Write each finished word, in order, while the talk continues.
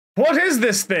What is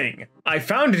this thing? I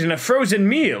found it in a frozen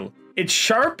meal. It's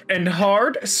sharp and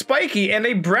hard, spiky, and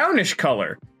a brownish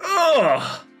color.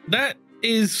 Ugh! That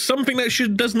is something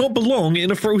that does not belong in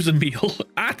a frozen meal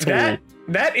at all.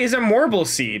 That is a morble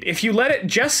seed. If you let it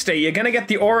gestate, you're gonna get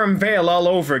the Aurum Vale all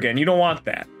over again. You don't want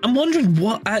that. I'm wondering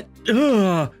what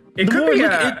It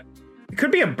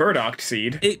could be a burdock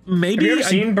seed. Maybe. Have you ever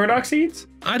seen burdock seeds?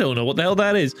 I don't know what the hell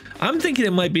that is. I'm thinking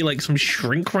it might be like some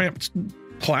shrink-wrapped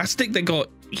plastic that got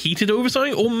heated over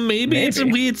something, or maybe it's a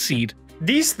weird seed.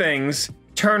 These things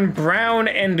turn brown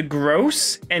and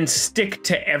gross and stick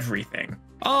to everything.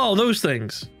 Oh, those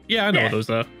things. Yeah, I know what those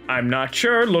are. I'm not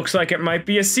sure. Looks like it might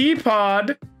be a seed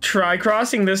pod. Try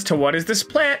crossing this to what is this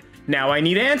plant? Now I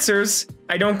need answers.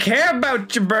 I don't care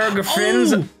about your burger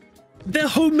friends. Oh, they're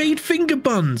homemade finger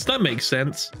buns. That makes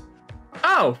sense.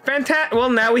 Oh, fantastic. Well,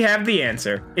 now we have the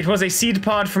answer. It was a seed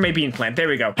pod from a bean plant. There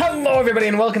we go. Hello, everybody,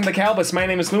 and welcome to Kalbus. My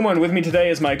name is Lumo, and with me today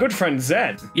is my good friend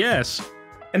Zed. Yes.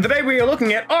 And today we are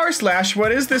looking at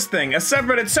r/WhatIsThisThing, a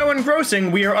subreddit so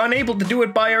engrossing we are unable to do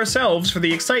it by ourselves for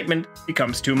the excitement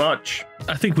becomes too much.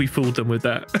 I think we fooled them with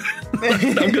that.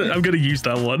 I'm gonna use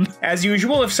that one. As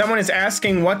usual, if someone is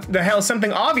asking what the hell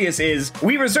something obvious is,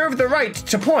 we reserve the right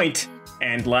to point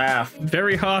and laugh.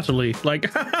 Very heartily,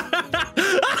 like,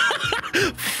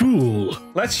 fool.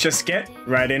 Let's just get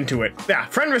right into it. A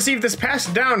friend received this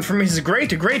passed down from his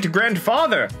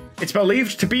great-great-grandfather. It's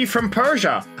believed to be from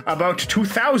Persia, about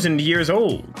 2,000 years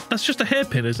old. That's just a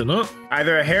hairpin, isn't it?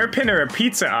 Either a hairpin or a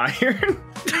pizza iron.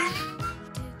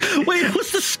 Wait,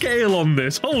 what's the scale on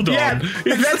this? Hold on. Yeah,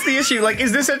 that's the issue. Like,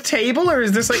 is this a table or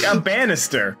is this like a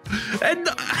banister? And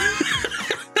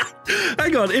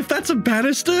hang on, if that's a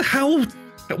banister, how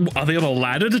are they on a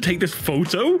ladder to take this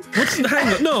photo?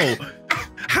 Hang on, no.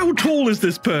 How tall is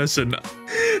this person?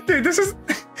 Dude, this is...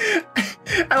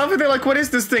 I love it. They're like, what is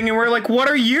this thing? And we're like, what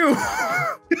are you?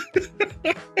 I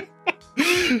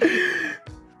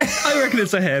reckon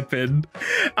it's a hairpin.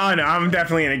 Oh no, I'm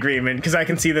definitely in agreement because I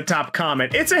can see the top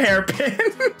comment. It's a hairpin.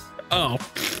 Oh,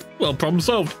 well, problem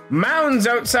solved. Mounds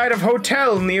outside of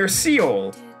hotel near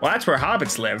Seoul. Well, that's where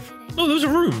hobbits live. Oh, those are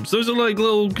rooms. Those are like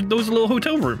little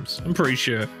hotel rooms, I'm pretty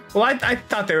sure. Well, I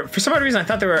thought they were, for some odd reason, I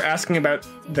thought they were asking about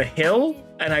the hill,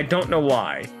 and I don't know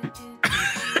why.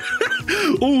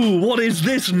 Ooh, what is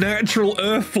this natural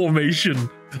earth formation?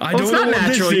 I don't know what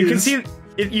natural. This you is.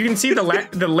 can see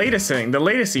the latest thing, the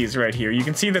lattices right here. You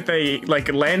can see that they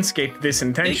like landscaped this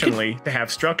intentionally to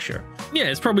have structure. Yeah,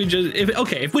 it's probably just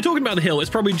if we're talking about the hill, it's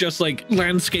probably just like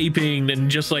landscaping and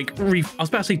just like I was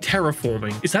about to say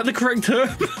terraforming. Is that the correct term?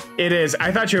 It is.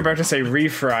 I thought you were about to say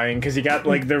refrying because you got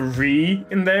like the re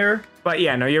in there. But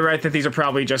yeah, no, you're right that these are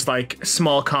probably just like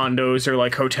small condos or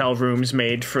like hotel rooms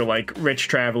made for like rich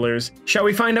travelers. Shall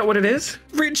we find out what it is?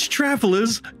 Rich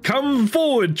travelers, come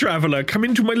forward, traveler. Come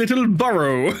into my little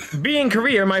burrow. Being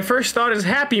Korea, my first thought is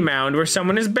Happy Mound where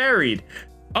someone is buried.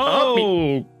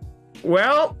 Oh.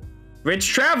 Well, rich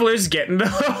travelers get in the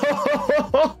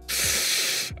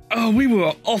Oh, we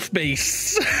were off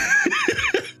base.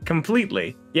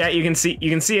 Completely. Yeah, you can see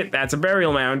it. That's a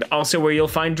burial mound. Also where you'll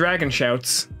find dragon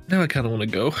shouts. Now I kind of want to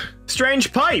go.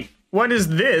 Strange pipe. What is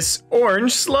this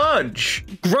orange sludge?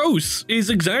 Gross is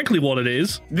exactly what it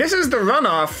is. This is the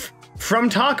runoff from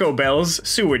Taco Bell's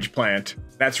sewage plant.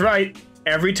 That's right.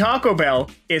 Every Taco Bell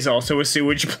is also a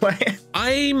sewage plant.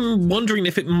 I'm wondering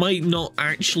if it might not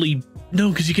actually... No,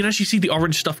 because you can actually see the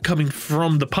orange stuff coming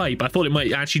from the pipe. I thought it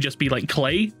might actually just be like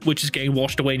clay, which is getting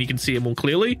washed away and you can see it more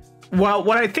clearly. Well,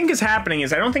 what I think is happening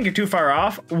is I don't think you're too far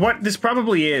off. What this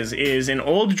probably is an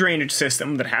old drainage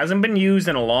system that hasn't been used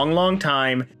in a long, long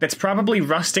time that's probably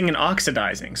rusting and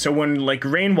oxidizing. So when like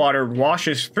rainwater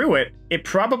washes through it, it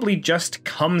probably just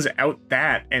comes out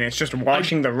that and it's just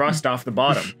washing the rust off the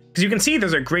bottom. Because you can see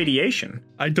there's a gradation.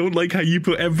 I don't like how you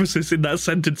put emphasis in that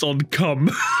sentence on come.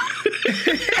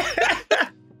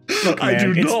 Look, man, I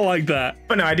do not like that.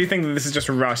 But no, I do think that this is just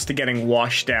rust getting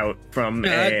washed out from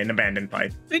an abandoned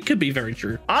pipe. It could be very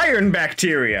true. Iron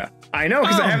bacteria. I know,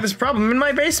 because I have this problem in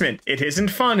my basement. It isn't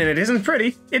fun and it isn't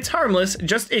pretty. It's harmless,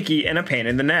 just icky and a pain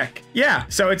in the neck. Yeah,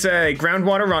 so it's a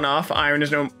groundwater runoff.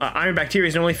 Iron bacteria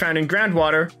is only found in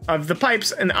groundwater of the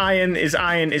pipes, and iron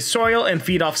is soil and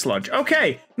feed off sludge.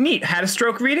 Okay, neat. Had a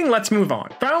stroke reading? Let's move on.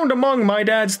 Found among my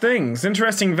dad's things.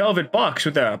 Interesting velvet box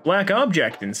with a black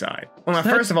object inside. Well, now,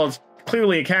 first of all, it's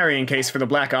clearly a carrying case for the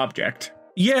black object.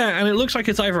 Yeah, and it looks like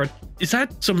it's either is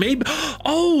that so maybe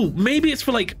oh maybe it's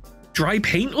for like dry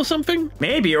paint or something?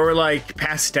 Maybe, or like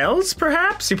pastels,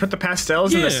 perhaps? You put the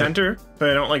pastels in the center so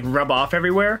they don't like rub off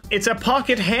everywhere. It's a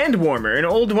pocket hand warmer, an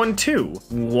old one too.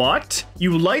 What?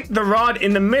 You light the rod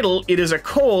in the middle, it is a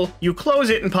coal, you close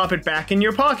it and pop it back in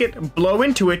your pocket, blow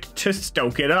into it to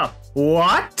stoke it up.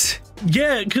 What?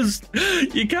 Yeah, because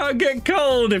you can't get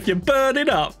cold if you burn it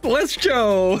up. Let's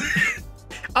go.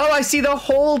 Oh, I see the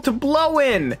hole to blow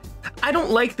in. I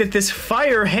don't like that this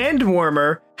fire hand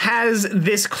warmer has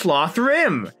this cloth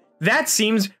rim. That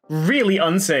seems really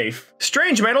unsafe.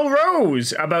 Strange metal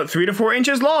rose, about 3 to 4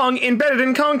 inches long, embedded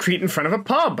in concrete in front of a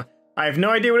pub. I have no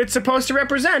idea what it's supposed to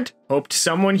represent. Hoped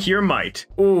someone here might.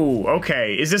 Ooh,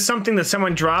 okay. Is this something that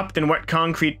someone dropped in wet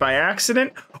concrete by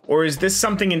accident? Or is this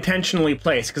something intentionally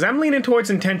placed? Because I'm leaning towards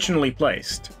intentionally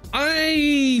placed.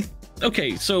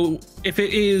 Okay, so if it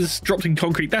is dropped in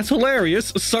concrete, that's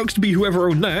hilarious. Sucks to be whoever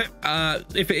owned that.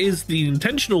 If it is the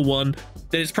intentional one,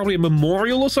 then it's probably a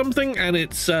memorial or something, and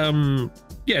it's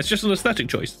yeah, it's just an aesthetic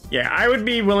choice. Yeah, I would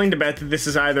be willing to bet that this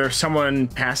is either someone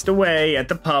passed away at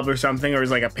the pub or something, or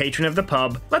is like a patron of the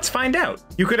pub. Let's find out.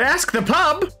 You could ask the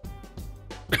pub.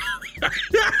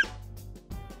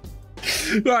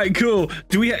 Right, cool.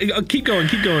 Do we keep going?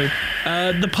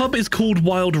 The pub is called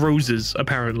Wild Roses,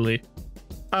 apparently.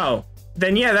 Oh,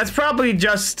 then yeah, that's probably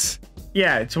just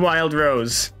it's Wild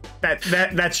Rose.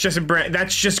 That's just a brand.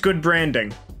 That's just good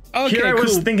branding. Okay, Here I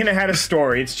was cool. thinking it had a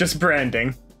story. It's just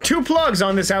branding. 2 plugs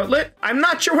on this outlet. I'm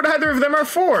not sure what either of them are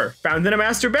for. Found in a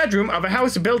master bedroom of a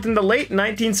house built in the late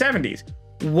 1970s.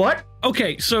 What?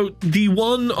 Okay, so the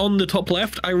one on the top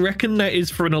left, I reckon that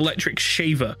is for an electric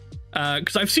shaver.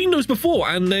 Because I've seen those before,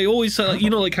 and they always, you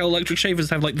know, like how electric shavers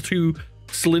have like the 2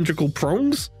 cylindrical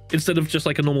prongs instead of just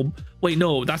like a normal. Wait,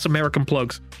 no, that's American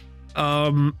plugs.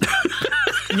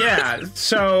 Yeah,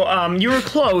 so you were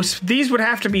close. These would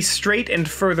have to be straight and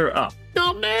further up.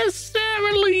 Not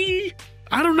necessarily.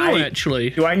 I don't know,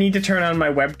 actually. Do I need to turn on my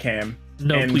webcam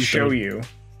and please show don't. you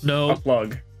No. a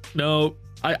plug? No.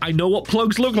 I know what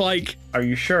plugs look like. Are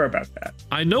you sure about that?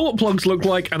 I know what plugs look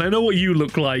like, and I know what you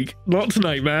look like. Not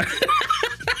tonight, man.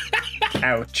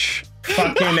 Ouch.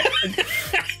 Fucking...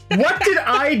 What did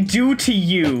I do to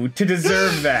you to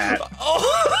deserve that?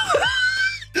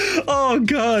 Oh,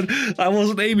 God. I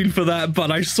wasn't aiming for that,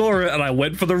 but I saw it, and I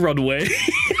went for the runway.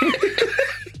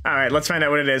 All right, let's find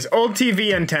out what it is. Old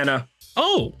TV antenna.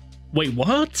 Oh, wait,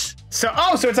 what? So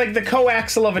it's like the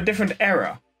coaxial of a different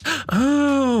era.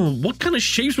 Oh, what kind of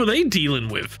shapes were they dealing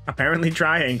with? Apparently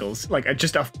triangles, like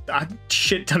just a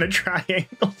shit ton of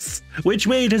triangles. Which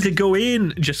way does it go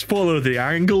in? Just follow the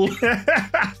angle.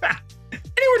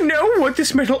 Anyone know what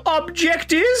this metal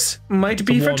object is? Might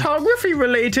be photography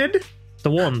related.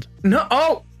 The wand. No,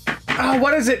 oh,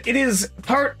 what is it? It is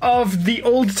part of the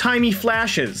old-timey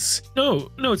flashes.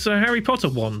 No, it's a Harry Potter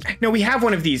wand. No, we have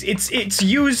one of these. It's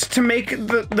used to make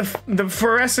the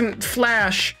fluorescent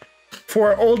flash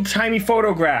for old-timey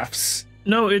photographs.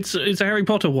 No, it's a Harry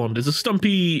Potter wand. It's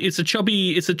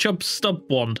a chub stump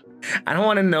wand. I don't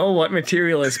want to know what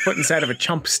material is put inside of a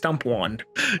chump stump wand.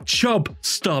 Chub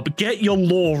stump. Get your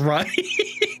lore right.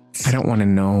 I don't want to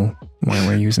know why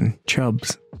we're using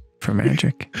chubs for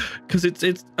magic. Because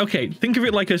it's okay. Think of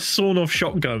it like a sawn-off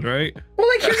shotgun, right? Well,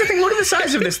 like here's the thing. Look at the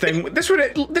size of this thing. This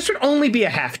would only be a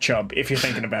half chub if you're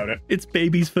thinking about it. It's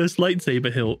baby's first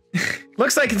lightsaber hilt.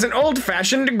 Looks like it's an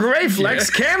old-fashioned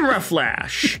Greyflex camera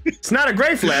flash. It's not a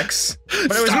Greyflex,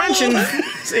 but it was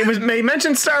mentioned. They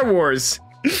mentioned Star Wars.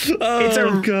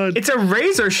 Oh, God. It's a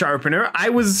razor sharpener. I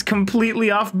was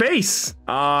completely off base.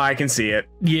 Oh, I can see it.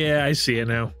 Yeah, I see it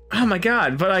now. Oh my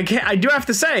God, but I do have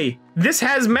to say, this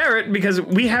has merit because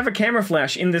we have a camera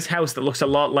flash in this house that looks a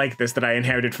lot like this that I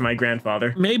inherited from my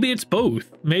grandfather. Maybe it's both.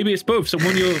 So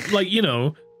when you're like, you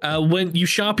know, when you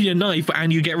sharpen your knife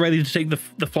and you get ready to take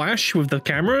the flash with the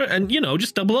camera and, you know,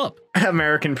 just double up.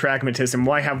 American pragmatism.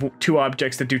 Why have 2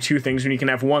 objects that do 2 things when you can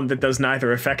have one that does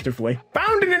neither effectively?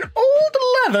 Found in an old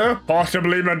leather,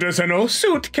 possibly medicinal,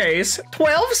 suitcase,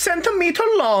 12 centimeter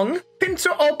long,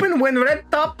 pincer open when red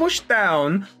top pushed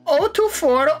down,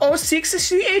 02406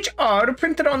 CHR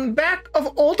printed on back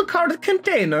of old card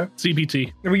container.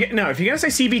 CBT. No, if you're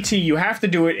gonna say CBT, you have to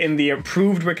do it in the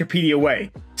approved Wikipedia way.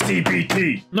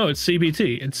 CBT. No, it's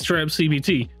CBT. It's straight up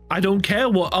CBT. I don't care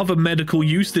what other medical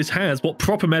use this has. What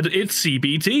proper it's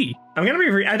CBT. I'm gonna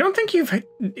be I don't think you've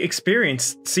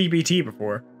experienced CBT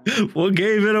before. What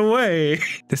gave it away?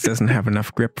 This doesn't have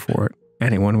enough grip for it.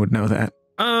 Anyone would know that.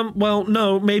 Well,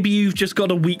 no, maybe you've just got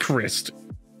a weak wrist.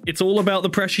 It's all about the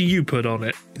pressure you put on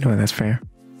it. No, that's fair.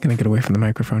 Gonna get away from the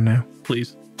microphone now.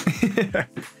 Please.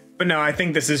 But no, I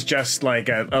think this is just like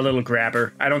a little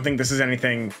grabber. I don't think this is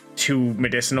anything too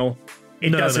medicinal. It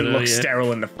doesn't look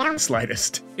sterile in the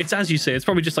slightest. It's as you say, it's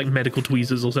probably just like medical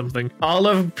tweezers or something.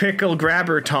 Olive pickle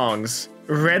grabber tongs.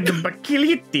 Red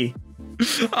bakiliti.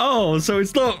 Oh, so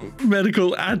it's not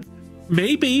medical and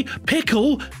maybe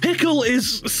pickle. Pickle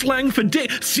is slang for dick.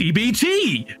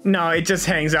 CBT. No, it just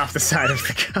hangs off the side of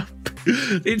the cup.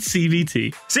 It's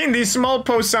CBT. Seeing these small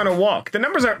posts on a walk, the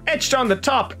numbers are etched on the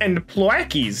top and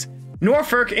ploakies.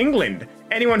 Norfolk, England.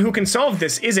 Anyone who can solve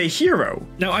this is a hero.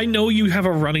 Now, I know you have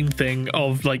a running thing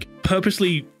of like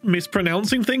purposely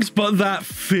mispronouncing things, but that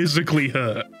physically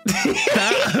hurt.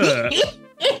 That hurt.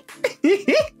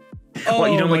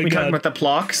 What, you don't like me talking about the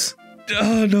plocks?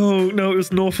 Oh, no, it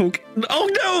was Norfolk. Oh,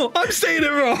 no, I'm saying it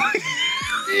wrong.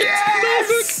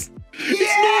 Yes!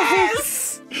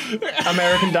 Yes!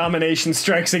 American domination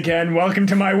strikes again. Welcome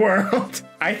to my world.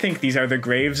 I think these are the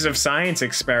graves of science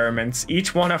experiments,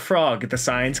 each one a frog, the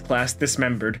science class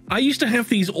dismembered. I used to have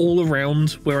these all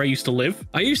around where I used to live.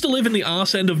 I used to live in the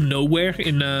arse end of nowhere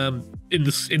in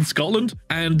Scotland,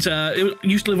 and I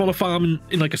used to live on a farm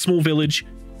in like a small village.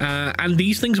 And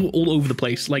these things were all over the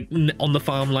place, like on the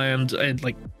farmland and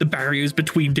like the barriers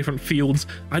between different fields.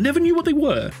 I never knew what they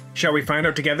were. Shall we find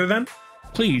out together then?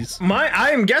 Please.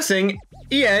 I am guessing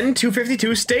EN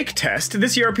 252 stake test.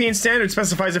 This European standard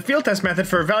specifies a field test method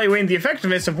for evaluating the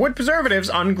effectiveness of wood preservatives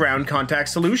on ground contact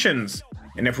solutions.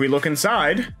 And if we look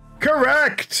inside,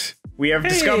 correct! We have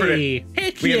discovered it.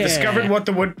 Heck We have discovered what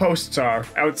the wood posts are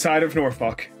outside of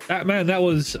Norfolk. That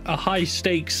was a high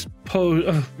stakes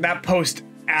post. That post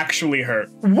actually hurt.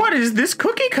 What is this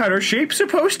cookie cutter shape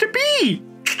supposed to be?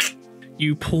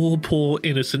 You poor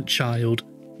innocent child.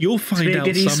 You'll find out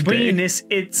someday. Swiggity sweeness,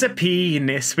 it's a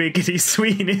penis. Swiggity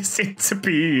sweeness, it's a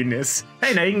penis.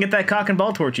 Hey, now you can get that cock and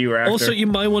ball torch you were after. Also, you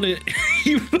might want to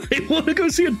go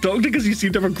see a doctor because you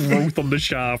seem to have a growth on the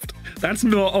shaft. That's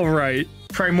not all right.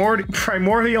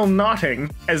 Primordial knotting,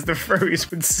 as the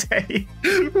furries would say.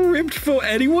 Ripped for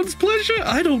anyone's pleasure?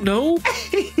 I don't know.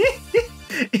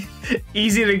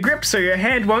 Easy to grip so your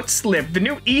hand won't slip. The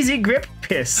new Easy Grip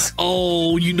Piss.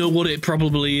 Oh, you know what it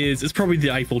probably is. It's probably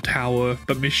the Eiffel Tower,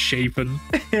 but misshapen.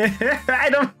 I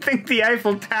don't think the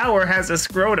Eiffel Tower has a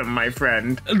scrotum, my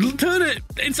friend. Turn it.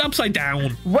 It's upside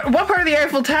down. What part of the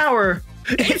Eiffel Tower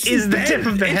is the tip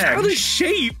of the head? It's out of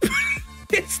shape.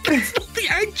 That's not the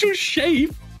actual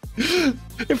shape.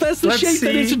 If that's the shape,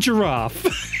 then it's a giraffe.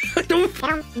 I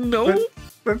don't know.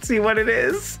 Let's see what it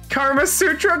is. Karma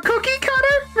Sutra cookie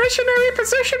cutter? Missionary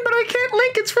position, but I can't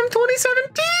link. It's from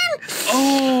 2017.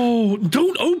 Oh,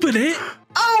 don't open it.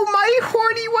 Oh, my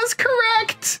horny was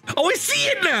correct. Oh, I see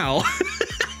it now.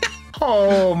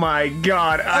 Oh my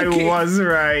god, I was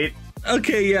right.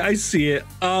 Okay, yeah, I see it.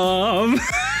 I'm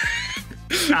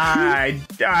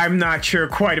not sure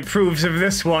quite approves of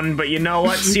this one, but you know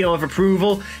what? Seal of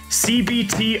approval.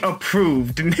 CBT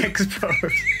approved. Next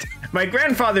post. My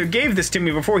grandfather gave this to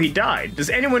me before he died. Does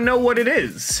anyone know what it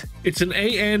is? It's an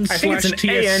AN/TSC. I think it's an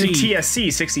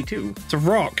AN/TSC 62. It's a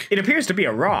rock. It appears to be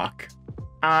a rock.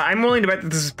 I'm willing to bet that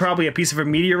this is probably a piece of a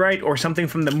meteorite or something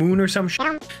from the moon or some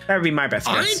shit. That would be my best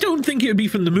guess. I don't think it would be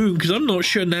from the moon because I'm not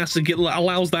sure NASA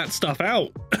allows that stuff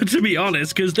out, to be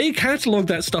honest, because they catalog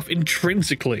that stuff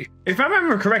intrinsically. If I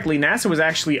remember correctly, NASA was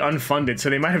actually unfunded, so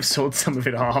they might have sold some of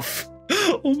it off.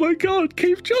 Oh my god,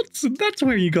 Cave Johnson, that's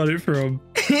where you got it from.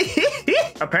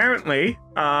 Apparently,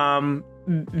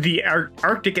 the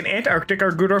Arctic and Antarctic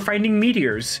are good at finding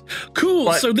meteors. Cool,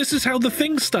 but so this is how the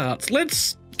thing starts.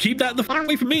 Let's keep that the f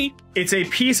away from me. It's a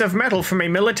piece of metal from a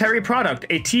military product,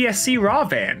 a TSC raw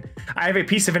van. I have a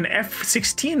piece of an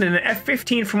F-16 and an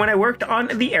F-15 from when I worked on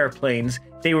the airplanes.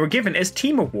 They were given as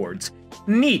team awards.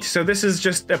 Neat. So this is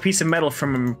just a piece of metal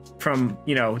from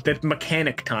you know, the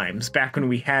mechanic times, back when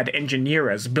we had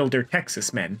engineers, builder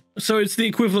Texas men. So it's the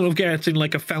equivalent of getting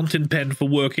like a fountain pen for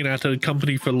working at a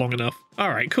company for long enough. All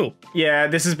right, cool. Yeah,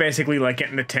 this is basically like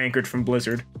getting a tankard from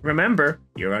Blizzard. Remember,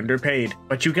 you're underpaid,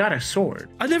 but you got a sword.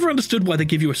 I never understood why they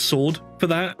give you a sword for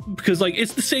that, because like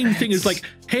it's the same thing as like,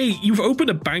 hey, you've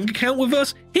opened a bank account with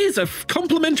us, here's a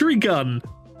complimentary gun.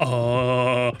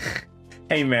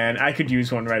 Hey man, I could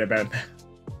use one right about now.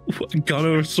 A gun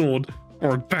or a sword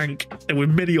or a bank. There were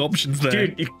many options there.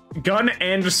 Dude, gun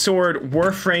and sword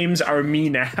warframes are me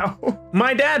now.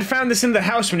 My dad found this in the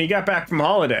house when he got back from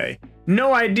holiday.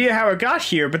 No idea how it got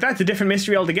here, but that's a different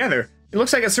mystery altogether. It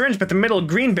looks like a syringe, but the middle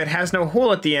green bit has no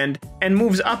hole at the end and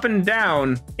moves up and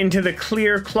down into the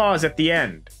clear claws at the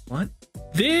end. What?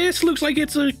 This looks like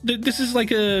this is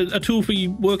like a tool for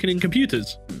you working in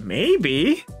computers.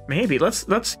 Maybe.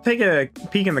 Let's take a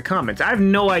peek in the comments. I have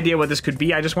no idea what this could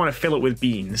be. I just want to fill it with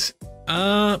beans.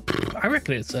 I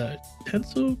reckon it's a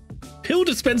tensor Pill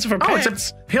dispenser for pets? Oh,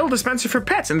 it's a pill dispenser for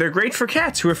pets, and they're great for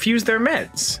cats who refuse their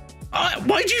meds.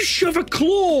 Why'd you shove a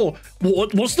claw?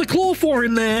 What's the claw for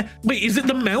in there? Wait, is it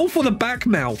the mouth or the back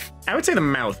mouth? I would say the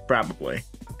mouth, probably,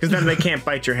 because then they can't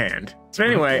bite your hand. So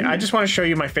anyway, I just want to show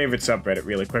you my favorite subreddit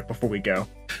really quick before we go.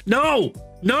 No!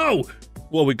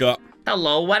 What we got?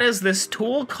 Hello, what is this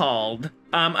tool called?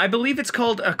 I believe it's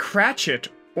called a cratchet,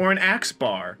 or an axe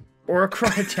bar, or a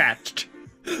crook attached.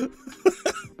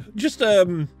 Just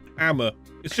hammer.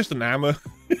 It's just an hammer.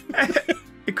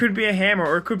 It could be a hammer,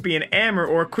 or it could be an hammer,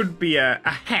 or it could be a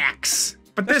axe.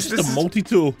 But That's just a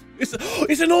multi-tool.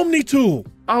 It's an omni-tool.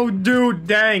 Oh, dude,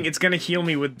 dang, it's gonna heal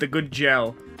me with the good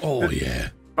gel. Oh, yeah.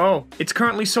 Oh, it's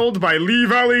currently sold by Lee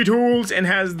Valley Tools and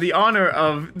has the honor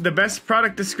of the best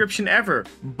product description ever,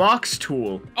 Box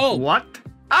Tool. Oh. What?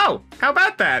 Oh, how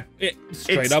about that? It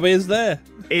straight up is there.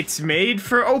 It's made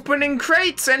for opening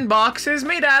crates and boxes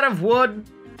made out of wood.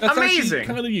 That's amazing.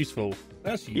 kind of useful.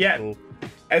 That's useful. Yeah.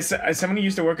 As someone who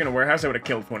used to work in a warehouse, I would have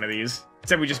killed one of these.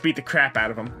 Instead, we just beat the crap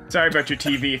out of them. Sorry about your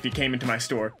TV if you came into my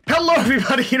store. Hello,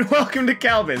 everybody, and welcome to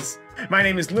Kalbus. My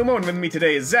name is Lumo, and with me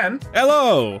today is Zen.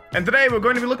 Hello. And today we're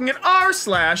going to be looking at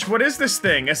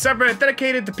r/WhatIsThisThing, a subreddit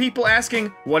dedicated to people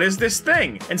asking, what is this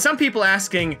thing? And some people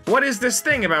asking, what is this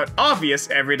thing about obvious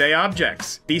everyday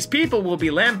objects? These people will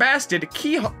be lambasted,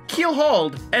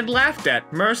 keel-hauled, and laughed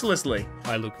at mercilessly.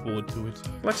 I look forward to it.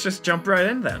 Let's just jump right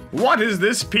in then. What is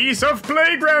this piece of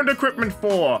playground equipment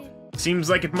for? Seems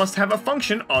like it must have a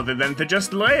function other than to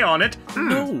just lay on it.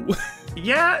 No.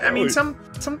 Yeah, I mean, some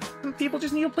people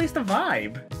just need a place to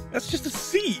vibe. That's just a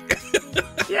seat.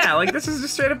 Yeah, like this is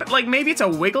just straight up, like maybe it's a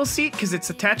wiggle seat because it's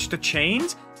attached to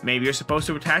chains. Maybe you're supposed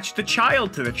to attach the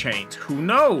child to the chains. Who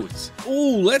knows?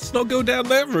 Ooh, let's not go down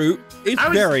that route. It's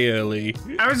very early.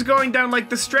 I was going down like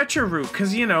the stretcher route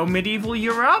because, you know, medieval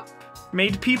Europe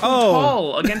made people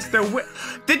tall against their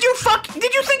Did you think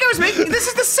I was making, this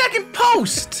is the second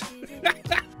post.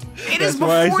 That's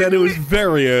why I said it was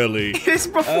very early. It is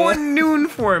before noon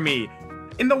for me.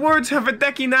 In the words of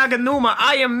Hideki Naganuma,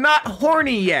 I am not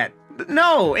horny yet.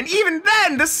 No, and even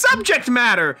then, the subject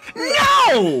matter.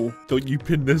 No! Don't you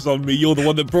pin this on me. You're the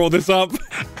one that brought this up.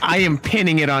 I am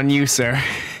pinning it on you, sir.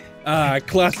 Ah,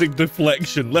 classic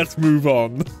deflection. Let's move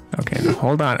on. Okay, now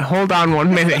hold on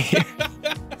 1 minute here.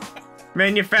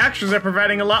 Manufacturers are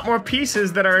providing a lot more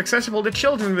pieces that are accessible to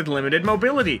children with limited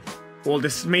mobility. While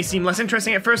this may seem less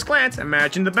interesting at first glance,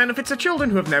 imagine the benefits of children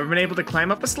who have never been able to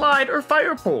climb up a slide or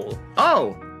fire pole.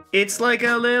 Oh, it's like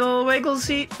a little wiggle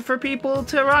seat for people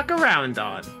to rock around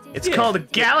on. It's called a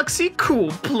Galaxy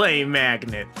Cool Play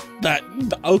Magnet.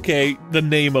 Okay, the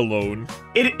name alone.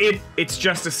 It's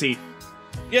just a seat.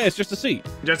 Yeah, it's just a seat.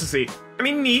 Just a seat. I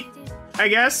mean, neat, I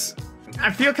guess.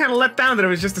 I feel kind of let down that it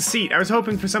was just a seat. I was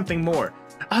hoping for something more.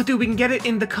 Oh, dude, we can get it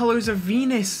in the colors of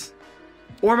Venus.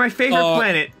 Or my favorite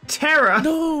planet, Terra.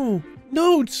 No,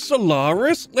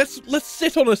 Solaris. Let's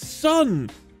sit on a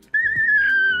sun.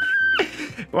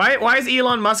 Why is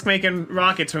Elon Musk making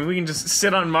rockets when we can just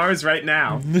sit on Mars right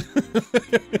now?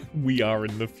 We are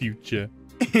in the future.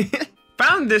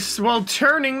 Found this while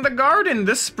turning the garden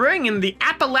this spring in the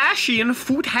Appalachian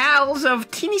foothills of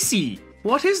Tennessee.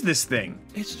 What is this thing?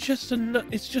 It's just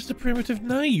a primitive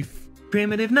knife.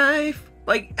 Primitive knife?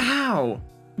 Like how?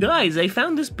 Guys, I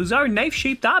found this bizarre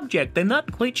knife-shaped object. I'm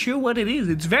not quite sure what it is.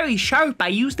 It's very sharp. I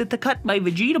used it to cut my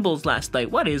vegetables last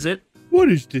night. What is it? What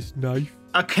is this knife?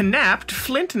 A knapped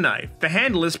flint knife. The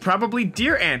handle is probably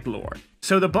deer antler,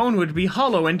 so the bone would be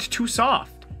hollow and too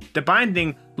soft. The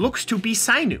binding looks to be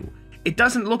sinew. It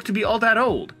doesn't look to be all that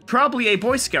old. Probably a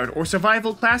Boy Scout or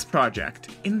survival class project.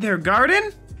 In their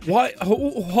garden? What?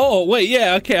 Oh, wait,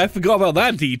 yeah, okay, I forgot about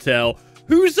that detail.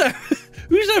 Who's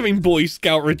having Boy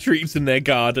Scout retreats in their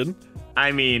garden?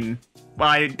 I mean, well,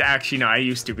 I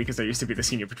used to because I used to be the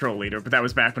senior patrol leader, but that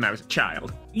was back when I was a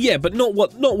child. Yeah, but not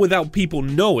without people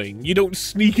knowing. You don't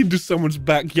sneak into someone's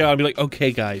backyard and be like,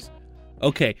 okay, guys,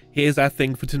 okay, here's our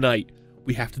thing for tonight.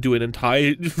 We have to do an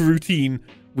entire routine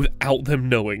without them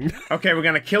knowing. Okay, we're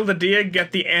gonna kill the deer,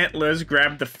 get the antlers,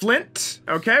 grab the flint.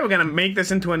 Okay, we're gonna make this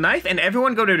into a knife, and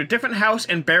everyone go to a different house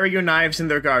and bury your knives in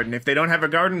their garden. If they don't have a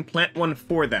garden, plant one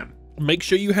for them. Make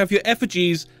sure you have your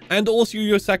effigies and also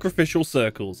your sacrificial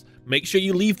circles. Make sure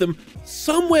you leave them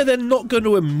somewhere they're not going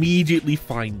to immediately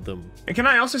find them. And can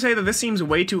I also say that this seems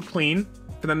way too clean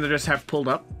for them to just have pulled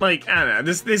up? Like, I don't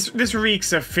know, this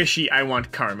reeks of fishy I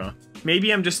want karma.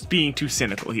 Maybe I'm just being too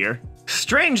cynical here.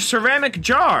 Strange ceramic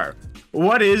jar.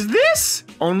 What is this?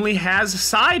 Only has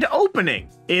side opening.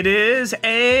 It is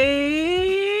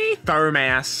a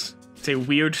thermos. It's a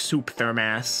weird soup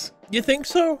thermos. You think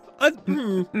so? I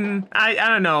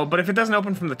don't know, but if it doesn't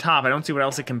open from the top, I don't see what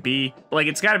else it can be. Like,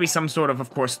 it's got to be some sort of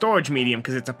course, storage medium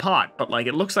because it's a pot. But like,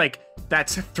 it looks like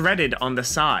that's threaded on the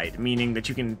side, meaning that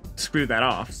you can screw that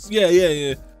off.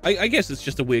 Yeah. I guess it's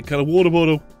just a weird kind of water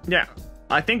bottle. Yeah.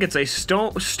 I think it's a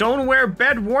stoneware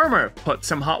bed warmer. Put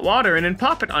some hot water in and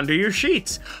pop it under your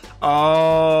sheets.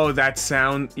 Oh, that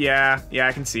sound. Yeah,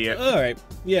 I can see it. All right.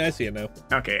 Yeah, I see it now.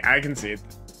 Okay, I can see it.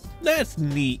 That's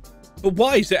neat. But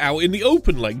why is it out in the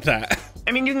open like that?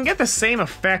 I mean, you can get the same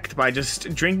effect by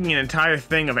just drinking an entire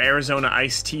thing of Arizona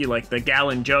iced tea, like the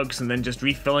gallon jugs, and then just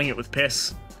refilling it with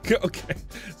piss. Okay.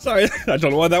 Sorry, I don't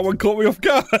know why that one caught me off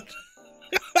guard.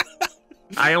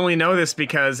 I only know this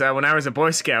because when I was a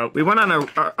Boy Scout, we went on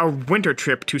a winter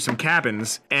trip to some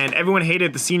cabins, and everyone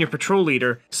hated the senior patrol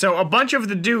leader, so a bunch of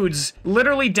the dudes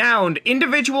literally downed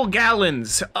individual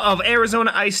gallons of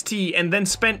Arizona iced tea and then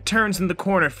spent turns in the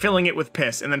corner filling it with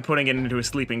piss and then putting it into a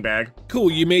sleeping bag. Cool,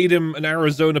 you made him an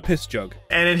Arizona piss jug.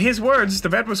 And in his words, the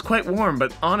bed was quite warm,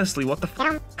 but honestly, what the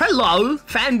f***? Hello,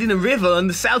 found in a river in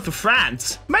the south of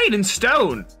France, made in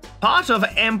stone, part of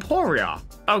Emporia.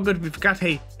 Oh good, we've got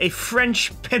a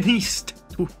French peniste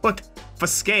to put for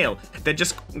scale. They're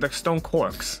stone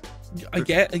corks.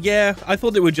 Yeah, I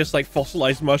thought they were just like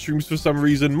fossilized mushrooms for some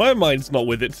reason. My mind's not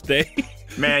with it today.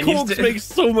 Man, corks makes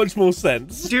so much more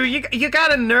sense. Dude, you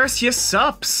gotta nurse your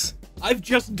sups. I've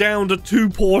just downed a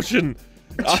 2-portion.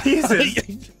 Jesus.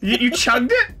 you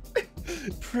chugged it?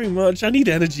 Pretty much, I need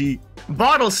energy.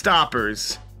 Bottle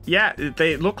stoppers. Yeah,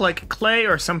 they look like clay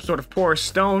or some sort of porous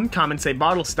stone. Common say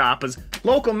bottle stoppers.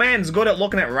 Local man's good at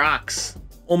looking at rocks.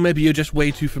 Or maybe you're just way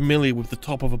too familiar with the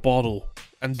top of a bottle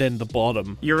and then the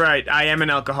bottom. You're right, I am an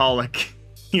alcoholic.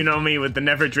 You know me with the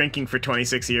never drinking for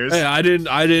 26 years. Hey, I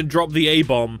didn't drop the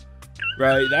A-bomb.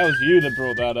 Right, that was you that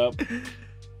brought that up.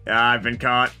 I've been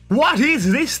caught. What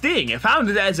is this thing? I found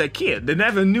it as a kid and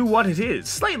never knew what it is.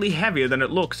 Slightly heavier than it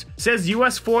looks. Says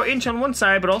US 4-inch on one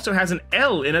side, but also has an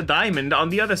L in a diamond on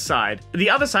the other side.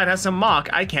 The other side has some mark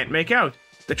I can't make out.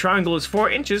 The triangle is 4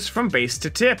 inches from base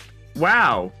to tip.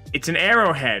 Wow, it's an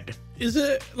arrowhead. Is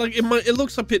it? Like, it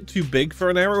looks a bit too big for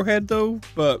an arrowhead, though,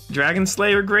 but... Dragon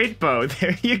Slayer Great Bow,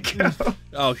 there you go.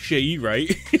 Oh, shit, you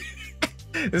right.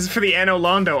 This is for the Anno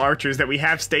Londo archers that we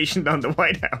have stationed on the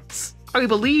White House. I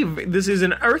believe this is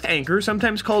an earth anchor,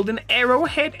 sometimes called an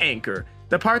arrowhead anchor.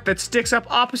 The part that sticks up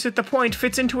opposite the point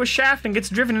fits into a shaft and gets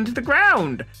driven into the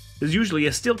ground. There's usually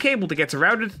a steel cable that gets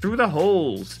routed through the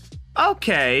holes.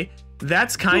 Okay,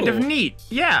 that's kind of neat.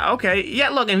 Yeah, okay. Yeah,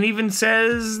 look, and it even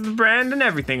says the brand and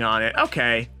everything on it.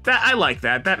 Okay, I like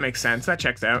that. That makes sense. That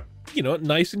checks out. You know,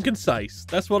 nice and concise.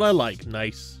 That's what I like,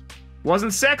 nice.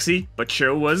 Wasn't sexy, but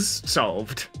sure was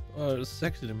solved. Oh, it was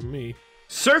sexy to me.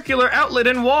 Circular outlet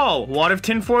and wall. What if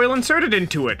tinfoil inserted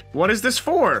into it? What is this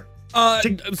for?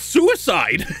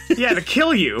 Suicide! Yeah, to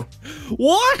kill you.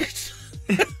 What?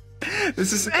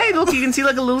 This is, hey, look, you can see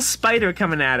like a little spider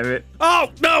coming out of it. Oh,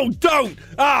 no, don't!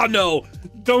 Oh, no!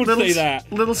 Don't say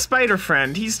that. Little spider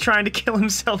friend. He's trying to kill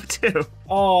himself too.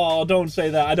 Oh, don't say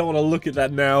that. I don't want to look at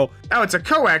that now. Oh, it's a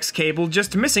coax cable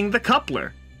just missing the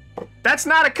coupler. That's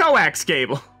not a coax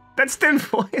cable. That's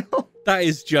tinfoil. That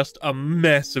is just a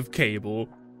mess of cable.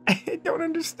 I don't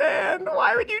understand.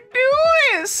 Why would you do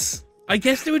this? I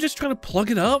guess they were just trying to plug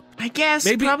it up. I guess,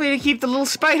 maybe probably to keep the little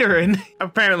spider in.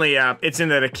 Apparently, it's in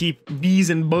there to keep bees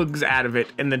and bugs out of it,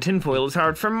 and the tinfoil is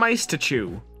hard for mice to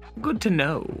chew. Good to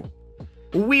know.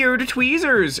 Weird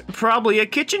tweezers. Probably a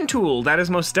kitchen tool. That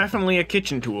is most definitely a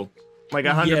kitchen tool. Like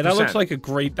 100%. Yeah, that looks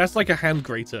like that's like a hand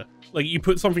grater. Like, you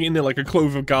put something in there, like a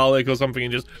clove of garlic or something,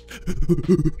 and just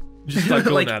like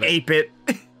going like at it. ape it.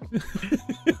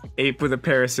 Ape with a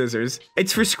pair of scissors.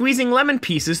 It's for squeezing lemon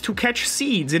pieces to catch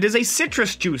seeds. It is a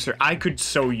citrus juicer. I could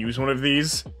so use one of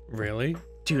these. Really?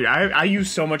 Dude, I use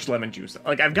so much lemon juice.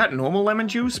 Like, I've got normal lemon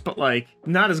juice, but like,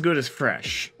 not as good as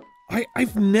fresh.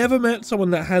 I've never met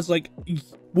someone that has like,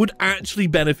 would actually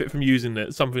benefit from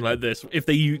using something like this. If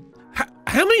they use,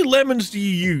 how many lemons do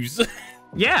you use?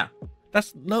 Yeah.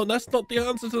 That's not the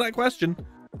answer to that question.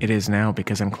 It is now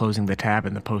because I'm closing the tab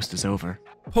and the post is over.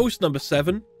 Post number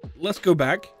 7. Let's go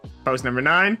back. Post number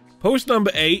 9. Post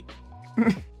number 8.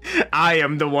 I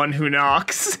am the one who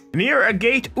knocks. Near a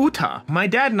gate Utah. My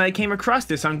dad and I came across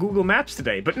this on Google Maps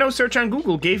today, but no search on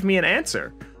Google gave me an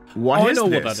answer. What is this? I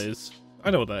know what that is. I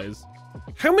know what that is.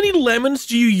 How many lemons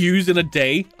do you use in a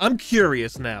day? I'm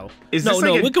curious now. Is this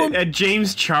like a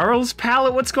James Charles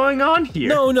palette? What's going on here?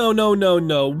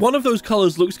 No. One of those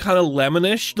colors looks kind of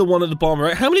lemonish, the one at the bottom,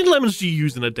 right? How many lemons do you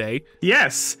use in a day?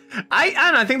 Yes. I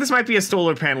don't know, I think this might be a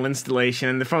solar panel installation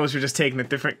and the phones were just taken at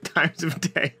different times of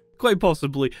day. Quite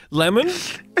possibly. Lemon?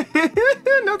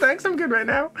 No thanks, I'm good right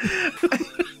now.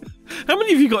 How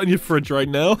many have you got in your fridge right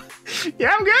now?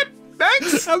 Yeah, I'm good.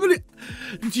 Thanks. How many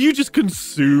do you just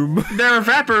consume? They're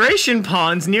evaporation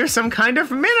ponds near some kind of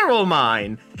mineral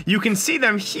mine. You can see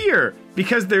them here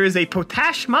because there is a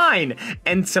potash mine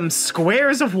and some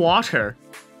squares of water.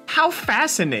 How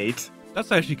fascinate.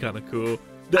 That's actually kind of cool.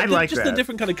 I like just that. the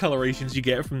different kind of colorations you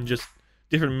get from just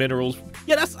different minerals.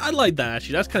 Yeah, I like that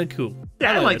actually. That's kind of cool.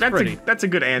 Yeah, I like that. that's a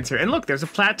good answer. And look, there's a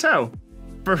plateau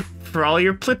for all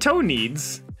your plateau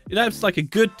needs. That's like a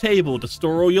good table to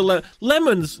store all your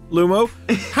lemons, Lumo.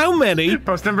 How many?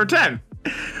 Post number 10.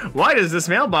 Why does this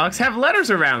mailbox have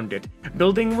letters around it?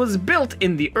 Building was built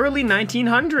in the early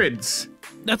 1900s.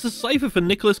 That's a cipher for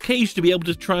Nicolas Cage to be able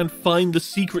to try and find the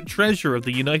secret treasure of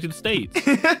the United States.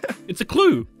 It's a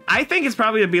clue. I think it's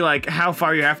probably to be like how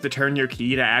far you have to turn your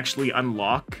key to actually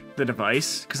unlock the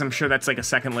device, because I'm sure that's like a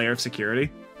second layer of security.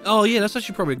 Oh yeah, that's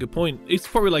actually probably a good point. It's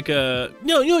probably like a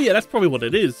yeah, that's probably what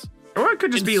it is. Or it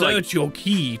could just be like... Insert your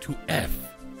key to F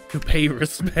to pay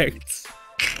respects.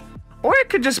 Or it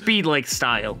could just be like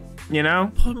style, you know?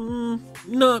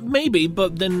 No, maybe,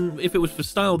 but then if it was for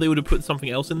style, they would have put something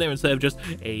else in there instead of just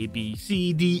A, B,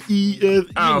 C, D, E, F,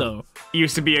 you know.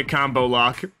 Used to be a combo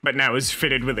lock, but now is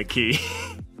fitted with a key.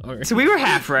 Right. So we were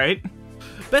half right.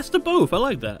 Best of both, I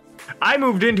like that. I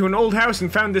moved into an old house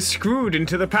and found this screwed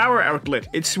into the power outlet.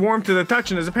 It's warm to the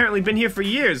touch and has apparently been here for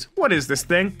years. What is this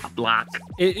thing? A block.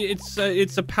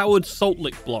 It's a powered salt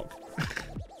lick block.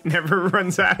 Never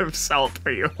runs out of salt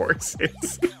for your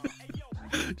horses.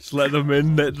 Just let them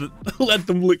in, let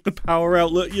them lick the power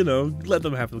outlet, you know, let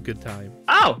them have a good time.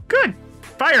 Oh, good.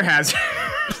 Fire hazard.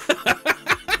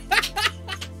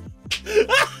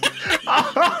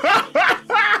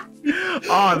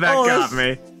 Oh, that got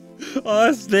me.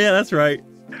 Oh, that's right.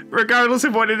 Regardless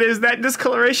of what it is, that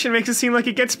discoloration makes it seem like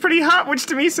it gets pretty hot, which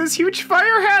to me says huge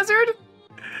fire hazard.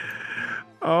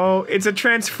 Oh, it's a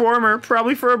transformer,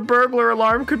 probably for a burglar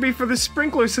alarm, could be for the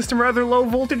sprinkler system or other low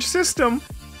voltage system.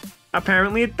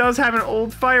 Apparently it does have an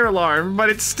old fire alarm, but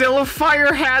it's still a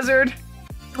fire hazard.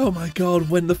 Oh my god,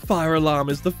 when the fire alarm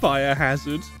is the fire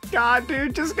hazard. God,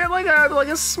 dude, just get like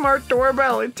a smart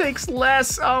doorbell. It takes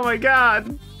less. Oh my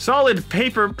god. Solid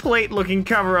paper plate looking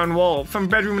cover on wall from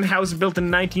bedroom and house built in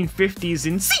 1950s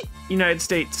in United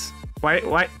States.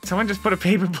 Why? Someone just put a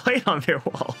paper plate on their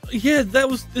wall. Yeah,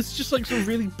 it's just like some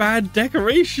really bad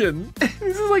decoration.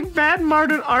 This is like bad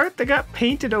modern art that got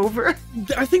painted over.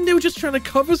 I think they were just trying to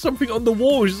cover something on the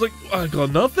wall. It's just like, I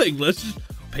got nothing. Let's just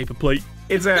paper plate.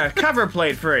 It's a cover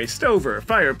plate for a stove or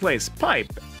fireplace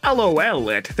pipe.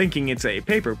 LOL at thinking it's a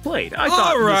paper plate. I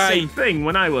thought the same thing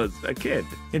when I was a kid.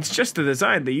 It's just the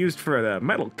design they used for the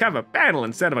metal cover panel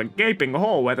instead of a gaping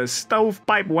hole where the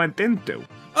stovepipe went into.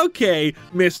 Okay,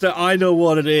 mister, I know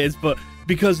what it is, but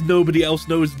because nobody else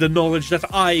knows the knowledge that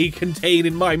I contain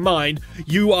in my mind,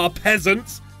 you are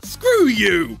peasants. Screw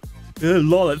you!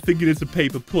 Lol at thinking it's a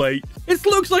paper plate. It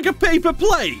looks like a paper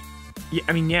plate! Yeah,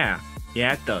 I mean, yeah.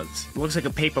 Yeah, it does. It looks like a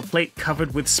paper plate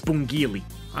covered with spoongili.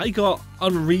 I got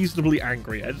unreasonably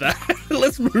angry at that.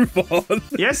 Let's move on.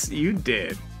 Yes, you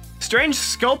did. Strange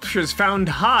sculptures found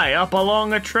high up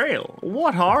along a trail.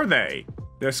 What are they?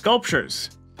 They're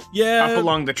sculptures. Yeah. Up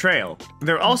along the trail.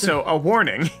 They're also a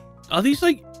warning. Are these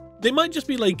like... They might just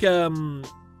be like,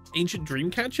 ancient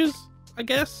dream catchers, I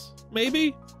guess?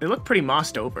 Maybe? They look pretty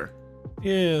mossed over.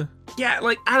 Yeah. Yeah,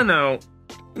 like, I don't know.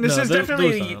 This is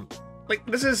definitely... Those like,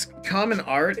 this is common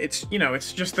art. It's, you know,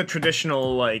 it's just the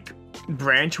traditional, like,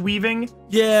 branch weaving.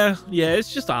 Yeah,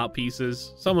 it's just art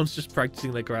pieces. Someone's just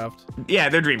practicing their craft. Yeah,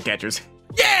 they're dream catchers.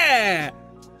 Yeah!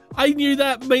 I knew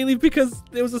that mainly because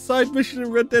there was a side mission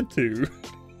in Red Dead 2.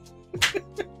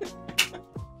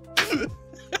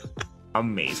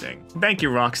 Amazing. Thank you,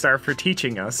 Rockstar, for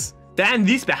teaching us. Stand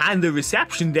this behind the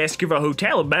reception desk of a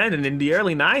hotel abandoned in the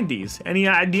early 90s. Any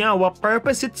idea what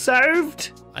purpose it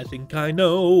served? I think I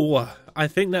know. I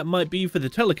think that might be for the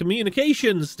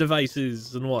telecommunications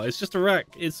devices and what. It's just a rack.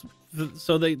 It's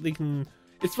so they can...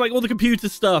 It's like all the computer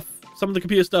stuff. Some of the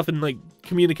computer stuff and like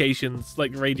communications,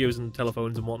 like radios and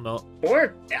telephones and whatnot.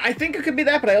 Or I think it could be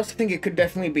that, but I also think it could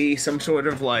definitely be some sort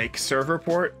of like server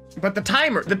port. But the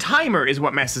timer is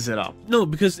what messes it up. No,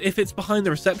 because if it's behind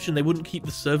the reception, they wouldn't keep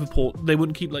the server port. They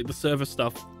wouldn't keep like the server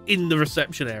stuff in the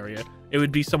reception area. It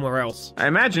would be somewhere else. I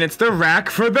imagine it's the rack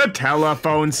for the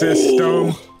telephone system.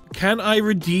 Oh. Can I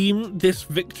redeem this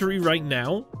victory right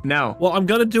now? No. Well, I'm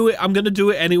gonna do it. I'm gonna do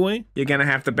it anyway. You're gonna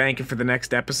have to bank it for the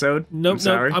next episode? Nope, I'm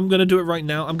sorry. I'm gonna do it right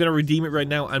now. I'm gonna redeem it right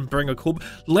now and bring a cool...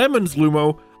 Lemons,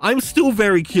 Lumo. I'm still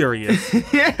very curious.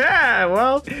 Yeah,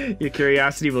 well, your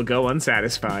curiosity will go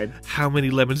unsatisfied. How many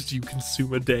lemons do you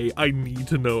consume a day? I need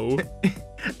to know.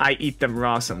 I eat them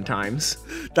raw sometimes.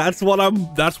 That's what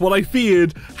I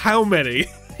feared. How many?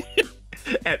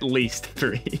 At least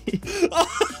 3.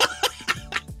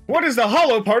 What is the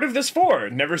hollow part of this for?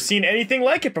 Never seen anything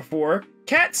like it before.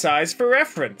 Cat size for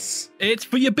reference. It's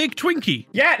for your big Twinkie.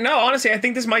 Yeah, no, honestly, I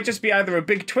think this might just be either a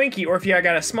big Twinkie or if you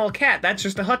got a small cat, that's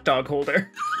just a hot dog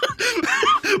holder.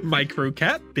 Micro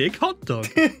cat, big hot dog.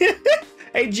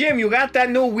 Hey, Jim, you got that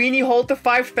new weenie holder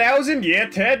 5000? Yeah,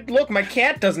 Ted, look, my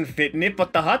cat doesn't fit in it,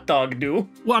 but the hot dog do.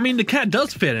 Well, I mean, the cat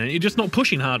does fit in it. You're just not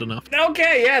pushing hard enough.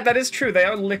 Okay, yeah, that is true. They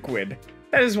are liquid.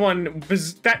 That is one.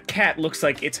 That cat looks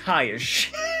like it's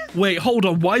highish. Wait, hold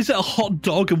on. Why is it a hot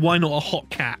dog and why not a hot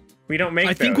cat? We don't make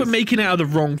I think those. we're making it out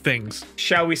of the wrong things.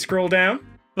 Shall we scroll down?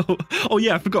 Oh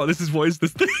yeah, I forgot. This is what is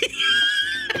this thing?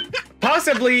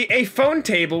 Possibly a phone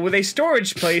table with a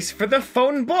storage place for the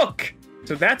phone book.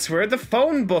 So that's where the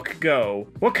phone book go.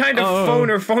 What kind of phone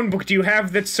or phone book do you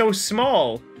have that's so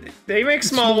small? They make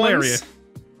small ones. Area.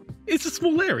 It's a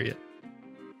small area.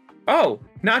 Oh,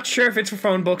 not sure if it's for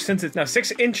phone books since it's now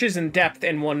 6 inches in depth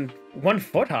and one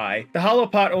foot high. The hollow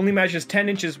pot only measures 10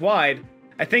 inches wide.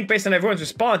 I think based on everyone's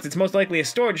response, it's most likely a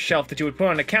storage shelf that you would put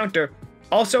on a counter.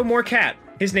 Also, more cat.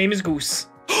 His name is Goose.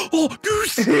 Oh,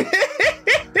 Goose!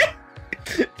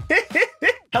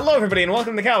 Hello, everybody, and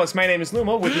welcome to Kalbus. My name is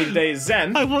Lumo. With me today is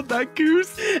Zen. I want that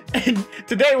Goose. And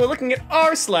today we're looking at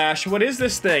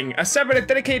r/WhatIsThisThing, a subreddit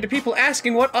dedicated to people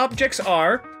asking what objects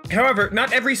are. However,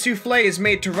 not every souffle is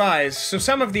made to rise, so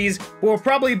some of these will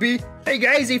probably be, hey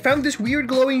guys, I found this weird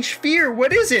glowing sphere.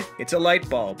 What is it? It's a light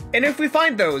bulb. And if we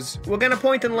find those, we're gonna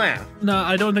point and laugh. No,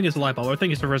 I don't think it's a light bulb. I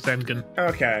think it's a Rasengan.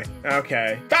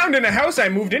 Okay. Found in a house I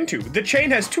moved into. The chain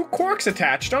has 2 corks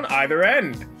attached on either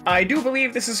end. I do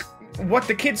believe this is what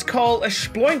the kids call a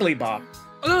sploinglybop.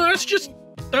 Oh, no,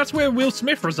 that's where Will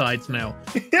Smith resides now.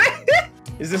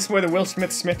 Is this where the Will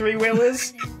Smith Smithery wheel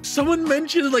is? Someone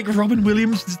mentioned like Robin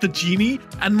Williams is the genie,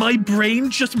 and my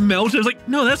brain just melted. I was like,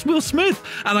 no, that's Will Smith,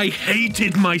 and I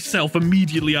hated myself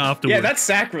immediately afterwards. Yeah, that's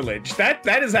sacrilege. That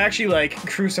is actually like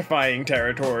crucifying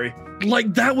territory.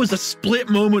 Like that was a split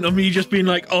moment of me just being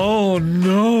like, oh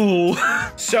no.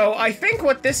 So I think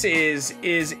what this is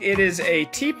it is a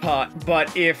teapot,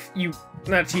 but if you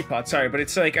not a teapot, sorry, but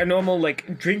it's like a normal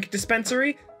like drink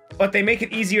dispensary. But they make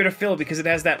it easier to fill because it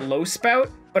has that low spout.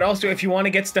 But also, if you want to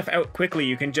get stuff out quickly,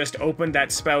 you can just open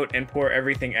that spout and pour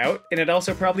everything out. And it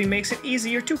also probably makes it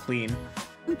easier to clean.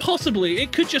 Possibly.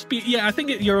 It could just be... Yeah, I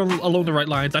think you're along the right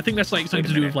lines. I think that's like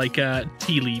something to do with like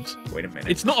tea leaves. Wait a minute.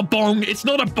 It's not a bong. It's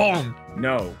not a bong.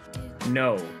 No.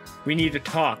 We need to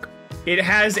talk. It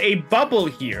has a bubble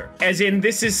here. As in,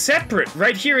 this is separate.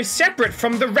 Right here is separate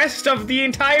from the rest of the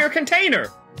entire container.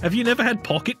 Have you never had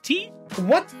pocket tea?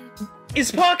 What is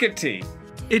pocket tea?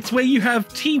 It's where you have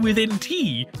tea within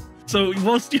tea. So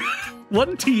whilst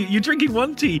you're drinking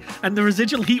one tea, and the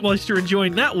residual heat whilst you're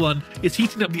enjoying that one is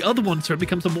heating up the other one so it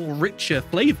becomes a more richer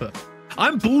flavor.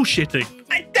 I'm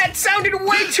bullshitting. That sounded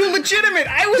way too legitimate.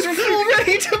 I was full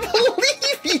ready to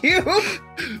believe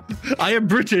you. I am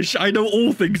British. I know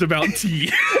all things about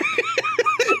tea.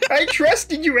 I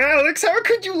trusted you, Alex. How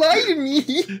could you lie to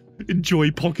me?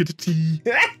 Enjoy pocket tea.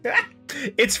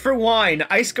 It's for wine.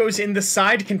 Ice goes in the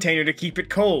side container to keep it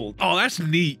cold. Oh, that's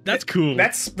neat. That's cool.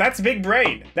 That's big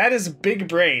brain. That is big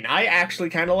brain. I actually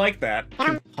kind of like that.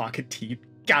 Pocket tea.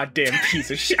 Goddamn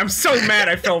piece of shit. I'm so mad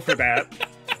I fell for that.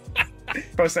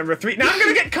 Post number 3. Now I'm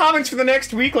gonna get comments for the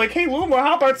next week like, hey Luma,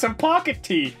 how about some pocket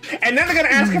tea? And then they're gonna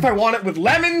ask if I want it with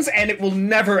lemons, and it will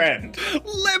never end.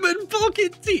 Lemon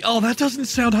pocket tea. Oh, that doesn't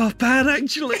sound half bad,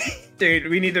 actually. Dude,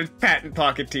 we need to patent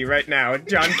pocket tea right now.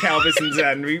 John Kalbus and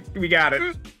Zen, we got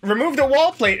it. Removed a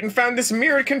wall plate and found this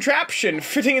mirrored contraption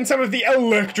fitting in some of the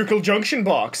electrical junction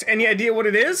box. Any idea what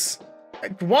it is?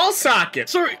 A wall socket.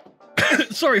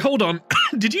 Sorry, hold on.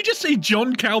 Did you just say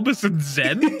John Kalbus and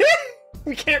Zen?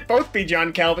 We can't both be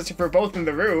John Kalbus if we're both in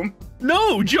the room.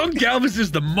 No, John Kalbus is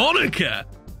the moniker.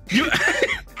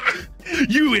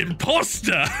 You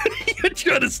imposter. You're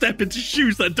trying to step into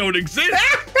shoes that don't exist.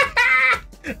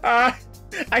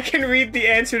 I can read the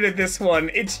answer to this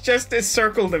one. It's just a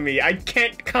circle to me. I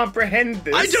can't comprehend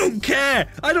this. I don't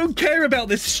care. I don't care about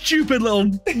this stupid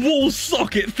little wall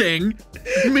socket thing,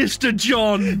 Mr.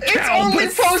 John Kalbus. It's only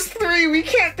post 3. We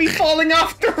can't be falling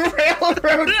off the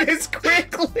railroad this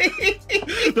quickly.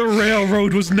 The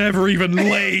railroad was never even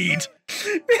laid.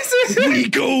 We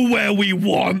go where we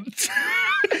want.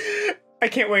 I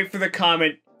can't wait for the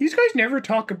comment. These guys never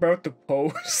talk about the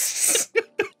posts.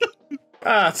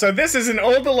 So this is an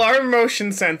old alarm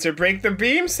motion sensor. Break the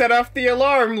beam, set off the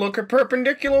alarm, look a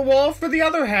perpendicular wall for the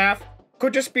other half.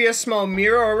 Could just be a small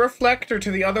mirror or reflector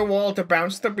to the other wall to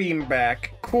bounce the beam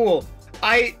back. Cool.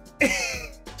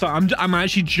 So I'm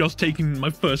actually just taking my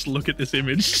first look at this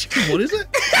image. What is it?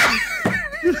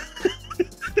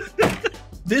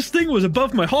 This thing was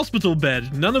above my hospital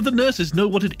bed. None of the nurses know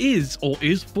what it is or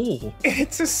is for.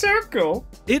 It's a circle.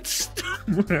 It's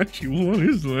actually, what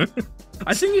is that?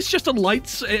 I think it's just a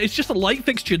light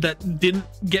fixture that didn't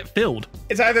get filled.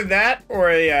 It's either that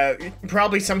or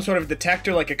probably some sort of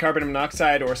detector like a carbon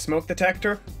monoxide or smoke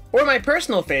detector. Or my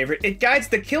personal favorite, it guides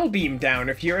the kill beam down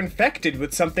if you're infected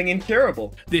with something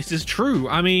incurable. This is true.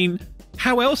 I mean,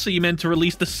 how else are you meant to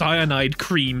release the cyanide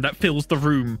cream that fills the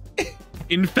room?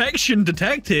 Infection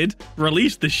detected.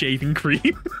 Release the shaving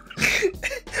cream.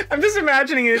 I'm just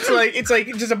imagining it's like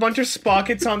just a bunch of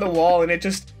sprockets on the wall and it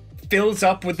just fills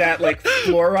up with that like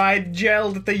fluoride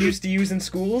gel that they used to use in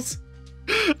schools.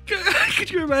 Could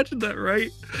you imagine that,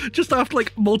 right? Just after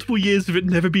like multiple years of it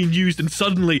never being used and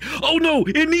suddenly, oh no,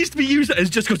 it needs to be used, and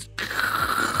it just goes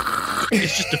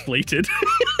it's just deflated.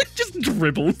 It just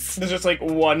dribbles. There's just like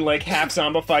one like half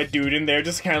zombified dude in there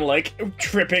just kind of like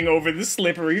tripping over the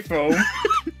slippery foam.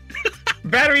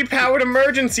 Battery-powered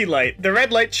emergency light. The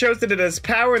red light shows that it has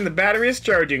power and the battery is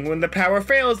charging. When the power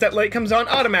fails, that light comes on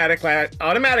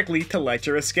automatically to light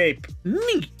your escape.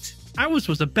 Neat. Ours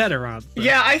was a better answer.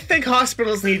 Yeah, I think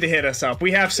hospitals need to hit us up.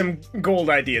 We have some gold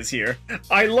ideas here.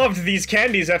 I loved these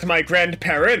candies at my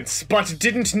grandparents', but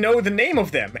didn't know the name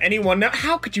of them. Anyone know?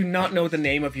 How could you not know the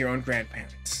name of your own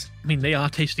grandparents? I mean, they are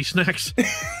tasty snacks.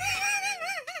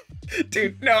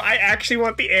 Dude, no, I actually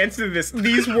want the answer to this.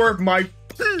 These were my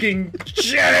fucking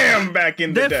jam back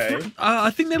in the day. I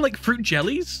think they're like fruit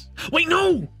jellies. Wait,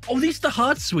 no! Oh, these are the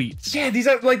hard sweets. Yeah, these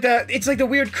are like it's like the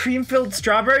weird cream-filled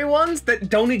strawberry ones that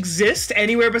don't exist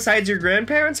anywhere besides your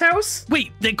grandparents' house.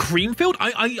 Wait, they're cream-filled?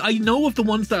 I know of the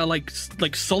ones that are like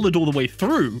solid all the way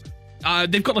through.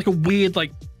 They've got like a weird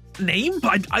like name,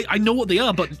 but I know what they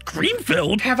are, but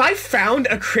cream-filled? Have I found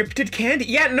a cryptid candy?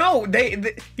 Yeah, no,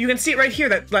 they you can see it right here,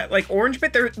 that like orange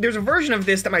bit. There's a version of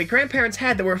this that my grandparents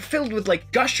had that were filled with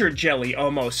like gusher jelly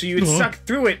almost, so you would suck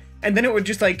through it, and then it would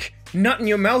just like nut in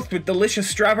your mouth with delicious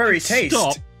strawberry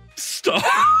taste. Stop.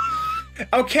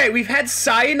 Okay, we've had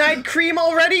cyanide cream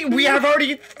already? We have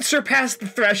already surpassed the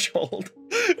threshold.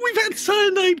 We've had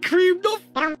cyanide cream,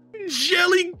 not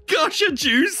jelly gusher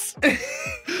juice.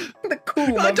 The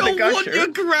cool I of the don't gusher. want your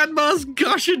grandma's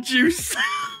gusher juice.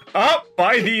 Oh,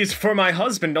 buy these for my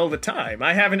husband all the time.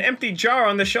 I have an empty jar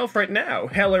on the shelf right now.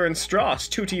 Heller and Strauss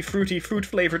Tutti Frutti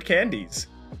fruit-flavored candies.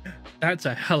 That's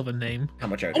a hell of a name. How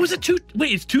much are these? Oh, is it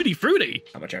wait, it's Tutti Frutti.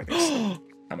 How much are these?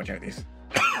 How much are these?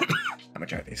 How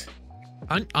much are these?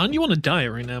 Aren't you on a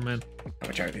diet right now, man? How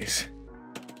much are these?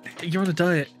 You're on a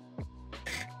diet.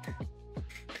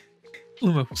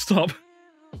 Lumo, stop.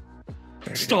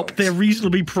 $30. Stop. They're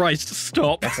reasonably priced.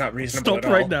 Stop. That's not reasonable Stop at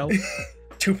all. right now.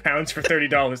 £2 for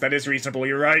 $30. That is reasonable.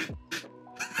 You're right.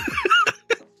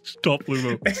 Stop,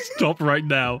 Lumo. Stop right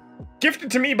now.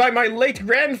 Gifted to me by my late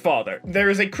grandfather.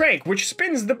 There is a crank which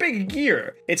spins the big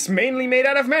gear. It's mainly made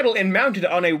out of metal and mounted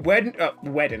on a wooden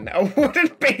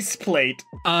base plate.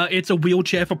 It's a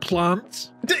wheelchair for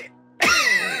plants.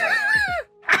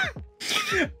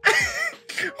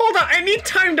 Hold on, I need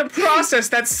time to process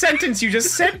that sentence you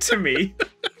just said to me.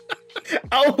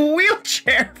 A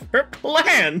wheelchair for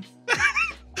plants.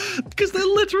 Because they're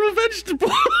literal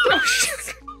vegetables. Oh,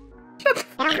 shit. Shut the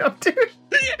fuck up, dude.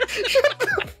 Shut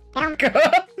the fuck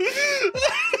up.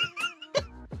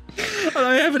 And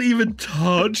I haven't even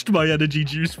touched my energy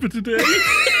juice for today.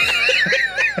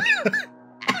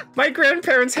 My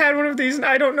grandparents had one of these and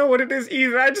I don't know what it is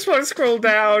either. I just want to scroll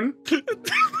down.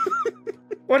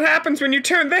 What happens when you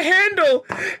turn the handle?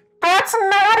 That's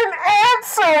not an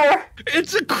answer!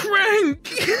 It's a crank!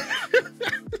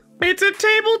 It's a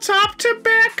tabletop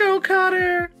tobacco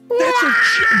cutter!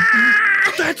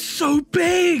 That's so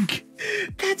big!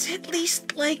 That's at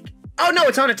least like... Oh no,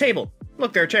 it's on a table.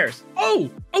 Look, there are chairs. Oh,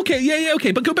 okay, yeah,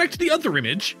 okay, but go back to the other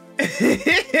image.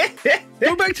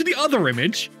 Go back to the other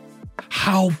image.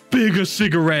 How big a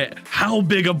cigarette? How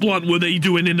big a blunt were they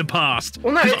doing in the past?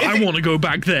 Well, no, I want to go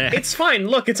back there. It's fine.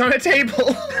 Look, it's on a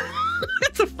table.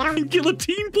 It's a fucking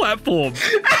guillotine platform.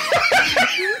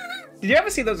 Did you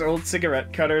ever see those old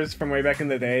cigarette cutters from way back in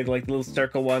the day? Like the little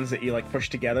circle ones that you like push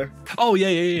together? Oh,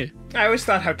 yeah. I always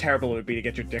thought how terrible it would be to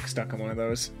get your dick stuck on one of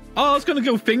those. Oh, I was gonna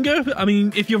go finger. I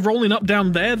mean, if you're rolling up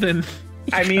down there, then...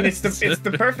 I mean, it's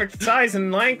the perfect size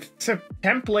and length to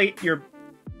template your...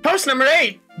 Post number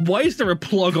 8! Why is there a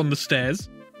plug on the stairs?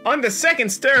 On the second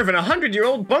stair of an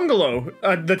 100-year-old bungalow,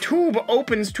 the tube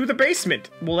opens to the basement.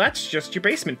 Well, that's just your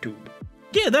basement tube.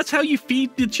 Yeah, that's how you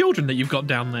feed the children that you've got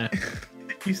down there.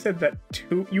 You said that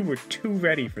you were too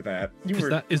ready for that.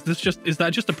 Is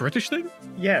that just a British thing?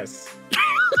 Yes.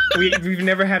 We've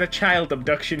never had a child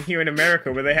abduction here in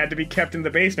America where they had to be kept in the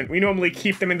basement. We normally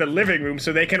keep them in the living room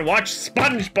so they can watch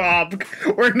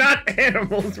SpongeBob. We're not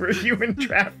animals, we're human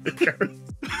traffickers.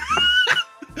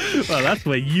 Well, that's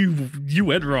where you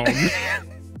went wrong.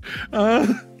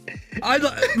 I'd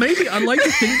like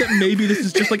to think that maybe this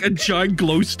is just like a giant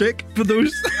glow stick for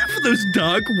those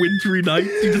dark wintry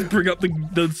nights. You just bring up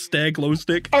the stair glow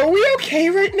stick. Are we okay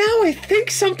right now? I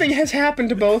think something has happened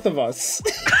to both of us.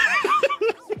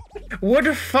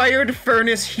 Wood-fired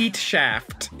furnace heat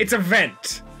shaft. It's a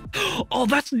vent. Oh,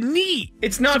 that's neat.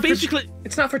 It's not so basically.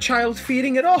 It's not for child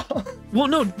feeding at all. Well,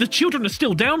 no, the children are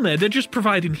still down there. They're just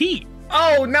providing heat.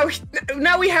 Oh, now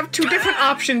we have two different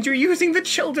options. You're using the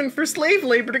children for slave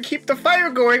labor to keep the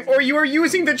fire going, or you are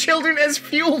using the children as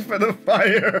fuel for the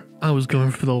fire. I was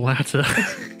going for the latter.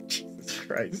 Jesus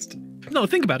Christ. No,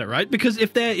 think about it, right? Because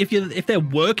if they're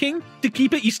working to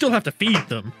keep it, you still have to feed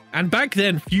them. And back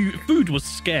then, food was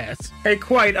scarce. Hey,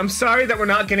 Quite, I'm sorry that we're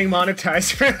not getting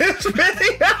monetized for this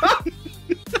video.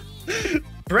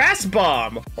 Brass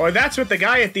bomb, or that's what the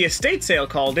guy at the estate sale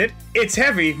called it. It's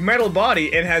heavy, metal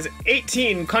body, and has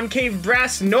 18 concave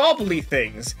brass knobbly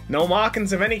things. No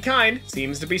markings of any kind,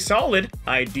 seems to be solid.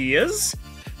 Ideas?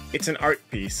 It's an art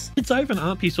piece. It's either an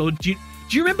art piece or do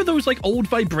you remember those like old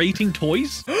vibrating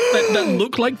toys that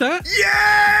look like that?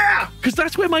 Yeah! Because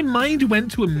that's where my mind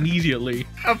went to immediately.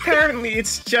 Apparently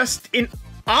it's just an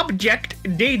object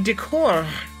de decor.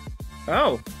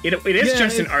 Oh, it is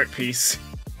just an art piece.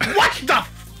 What the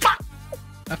fuck?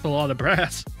 That's a lot of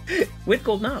brass. With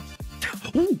gold knobs.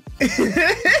 Ooh.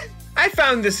 I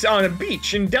found this on a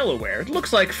beach in Delaware. It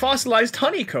looks like fossilized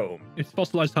honeycomb. It's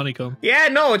fossilized honeycomb. Yeah,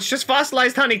 no, it's just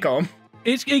fossilized honeycomb.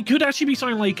 It could actually be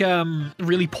something like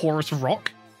really porous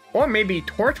rock. Or maybe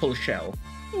turtle shell.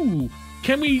 Ooh.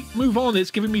 Can we move on?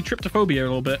 It's giving me tryptophobia a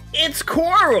little bit. It's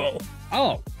coral!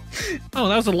 Oh. Oh,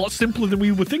 that was a lot simpler than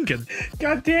we were thinking.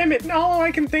 God damn it, and all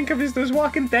I can think of is those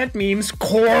Walking Dead memes.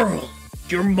 Coral!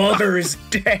 Your mother is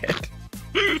dead.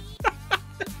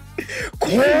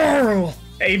 Coral!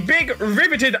 A big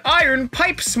riveted iron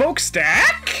pipe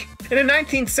smokestack in a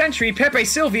 19th century Pepe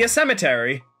Sylvia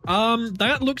cemetery.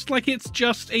 That looks like it's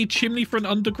just a chimney for an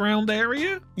underground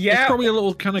area. Yeah. It's probably a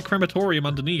little kind of crematorium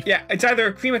underneath. Yeah, it's either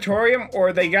a crematorium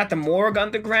or they got the morgue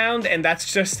underground and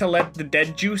that's just to let the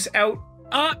dead juice out.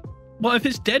 Well, if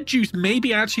it's dead juice,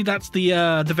 maybe actually that's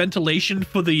the ventilation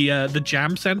for the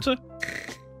jam center.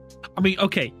 I mean,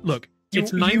 okay, look.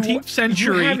 It's 19th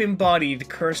century. You have embodied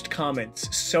cursed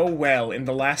comments so well in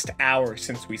the last hour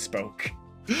since we spoke.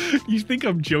 You think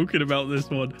I'm joking about this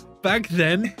one? Back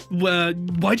then,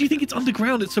 why do you think it's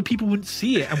underground? It's so people wouldn't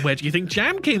see it. And where do you think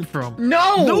jam came from?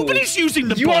 No! Nobody's using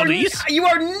the bodies! You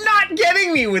are not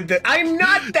getting me with it. I'm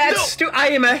not that stupid. I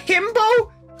am a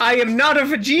himbo. I am not a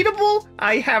vegetable.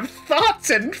 I have thoughts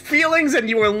and feelings, and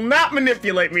you will not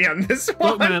manipulate me on this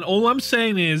one. Look, man, all I'm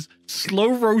saying is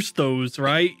slow roast those,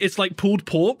 right? It's like pulled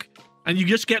pork, and you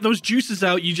just get those juices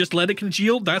out. You just let it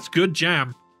congeal. That's good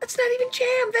jam. That's not even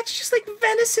jam. That's just like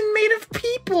venison made of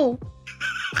people.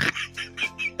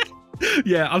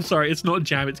 Yeah, I'm sorry. It's not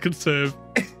jam. It's conserve.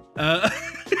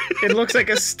 It looks like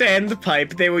a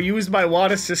standpipe. They were used by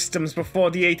water systems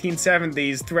before the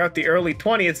 1870s throughout the early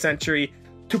 20th century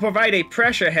to provide a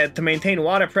pressure head to maintain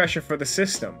water pressure for the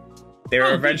system. They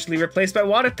were eventually replaced by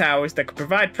water towers that could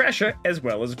provide pressure as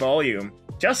well as volume.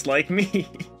 Just like me.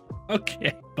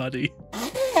 Okay, buddy.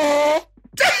 What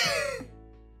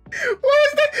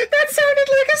was that? That sounded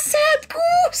like a sad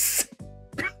goose!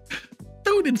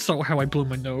 Don't insult how I blow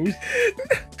my nose.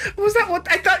 Was that what?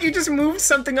 I thought you just moved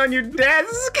something on your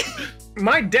desk.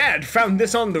 My dad found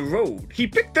this on the road. He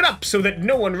picked it up so that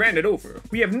no one ran it over.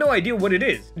 We have no idea what it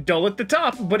is. Dull at the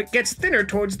top, but it gets thinner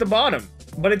towards the bottom.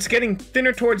 But it's getting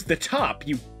thinner towards the top,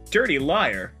 you dirty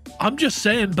liar. I'm just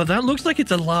saying, but that looks like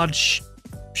it's a large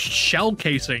shell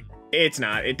casing. It's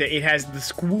not. It has the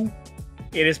squoo.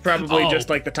 It is probably just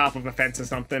like the top of a fence or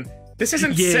something. This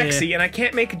isn't sexy, and I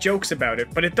can't make jokes about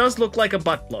it, but it does look like a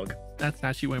butt plug. That's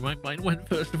actually where my mind went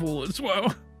first of all as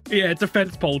well. Yeah, it's a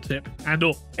fence pole tip. And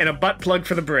a butt plug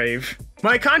for the brave.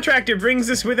 My contractor brings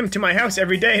this with him to my house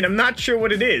every day, and I'm not sure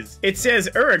what it is. It says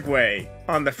Uruguay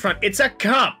on the front. It's a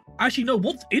cup. Actually, no,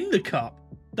 what's in the cup?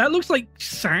 That looks like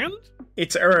sand?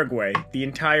 It's Uruguay, the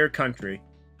entire country.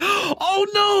 Oh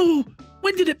no!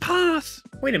 When did it pass?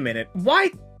 Wait a minute. Why?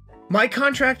 My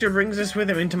contractor brings this with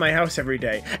him into my house every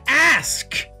day.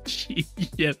 Ask!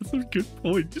 Yeah, that's a good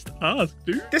point. Just ask,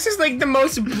 dude. This is like the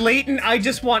most blatant I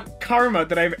just want karma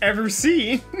that I've ever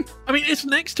seen. I mean, it's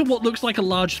next to what looks like a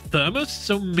large thermos,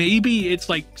 so maybe it's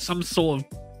like some sort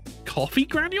of coffee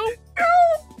granule? No!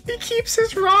 He keeps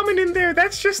his ramen in there.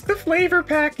 That's just the flavor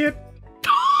packet.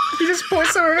 He just pours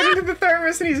some of it into the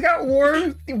thermos and he's got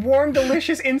warm,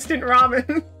 delicious instant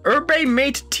ramen. Herbe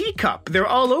Mate teacup. They're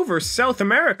all over South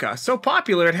America. So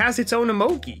popular it has its own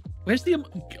emoji. Where's the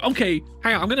okay,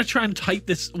 hang on, I'm gonna try and type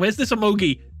this. Where's this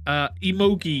emoji?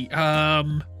 Emoji.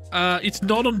 It's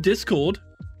not on Discord.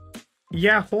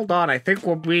 Yeah, hold on. I think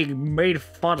we're being made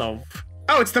fun of.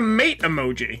 Oh, it's the mate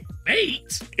emoji.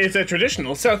 Mate? It's a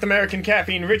traditional South American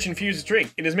caffeine-rich infused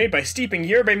drink. It is made by steeping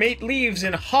yerba mate leaves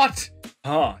in hot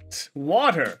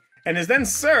water and is then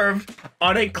served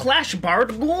on a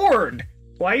clash-barred gourd.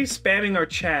 Why are you spamming our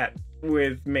chat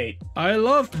with mate? I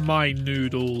love my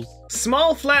noodles.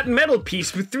 Small flat metal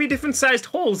piece with 3 different sized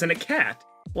holes and a cat.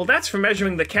 Well, that's for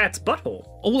measuring the cat's butthole.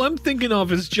 All I'm thinking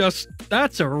of is just,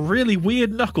 that's a really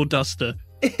weird knuckle duster.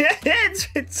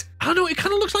 it's I don't know, it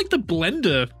kind of looks like the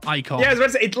blender icon. Yeah, I was about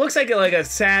to say, it looks like a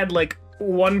sad, like,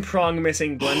 one prong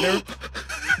missing blender.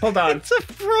 Hold on. It's a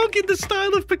frog in the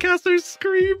style of Picasso's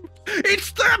Scream.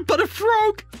 It's that, but a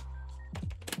frog.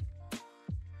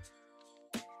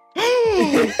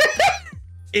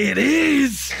 It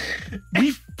is.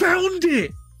 We found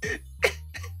it.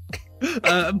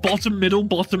 Bottom, middle,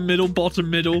 bottom, middle, bottom,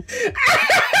 middle.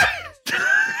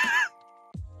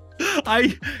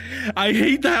 I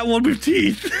hate that one with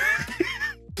teeth.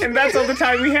 And that's all the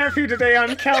time we have for you today on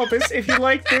Kalbus. If you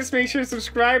like this, make sure to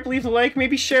subscribe, leave a like,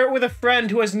 maybe share it with a friend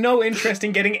who has no interest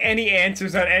in getting any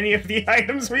answers on any of the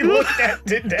items we looked at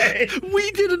today.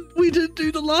 We didn't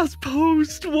do the last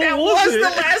post. What was it?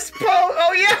 The last post.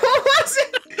 Oh yeah, what was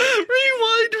it?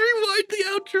 Rewind the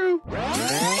outro.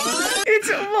 It's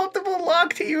a multiple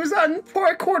lock to use on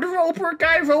poor quarter rope or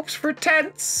guy ropes for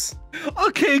tents.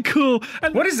 Okay, cool.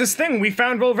 And what is this thing we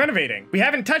found while renovating? We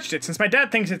haven't touched it since my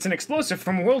dad thinks it's an explosive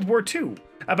from World War II.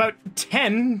 About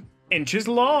 10 inches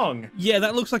long. Yeah,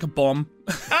 that looks like a bomb.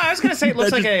 I was gonna say it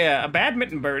looks like a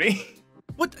badminton birdie.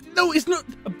 What? No, it's not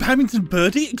a badminton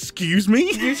birdie. Excuse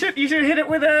me. You should hit it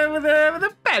with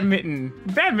a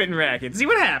badminton racket. See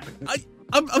what happens.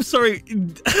 I'm sorry.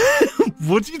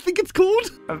 What do you think it's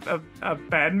called? A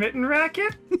badminton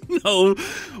racket? No.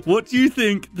 What do you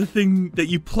think the thing that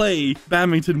you play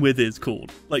badminton with is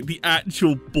called? Like the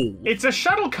actual ball. It's a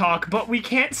shuttlecock, but we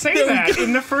can't say that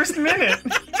in the first minute.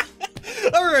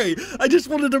 All right. I just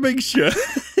wanted to make sure.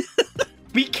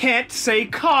 We can't say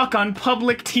cock on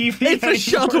public TV It's anymore. a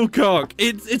shuttlecock.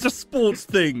 It's a sports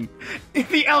thing.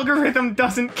 The algorithm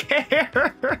doesn't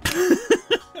care.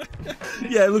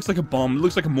 Yeah, it looks like a bomb. It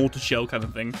looks like a mortar shell kind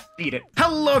of thing. Eat it.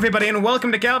 Hello, everybody, and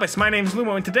welcome to Kalbus. My name's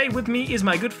Lumo, and today with me is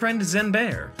my good friend Zen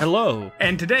Bear. Hello.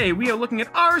 And today we are looking at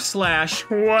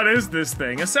r/What is this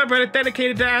thing? A subreddit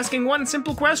dedicated to asking one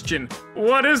simple question: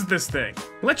 what is this thing?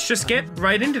 Let's just get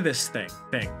right into this thing.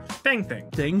 Thing.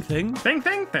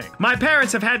 My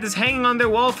parents have had this hanging on their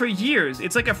wall for years.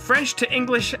 It's like a French to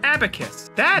English abacus.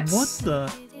 That's What the?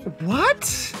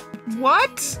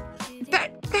 What?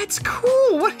 That's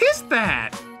cool. What is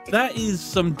that?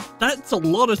 That's a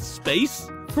lot of space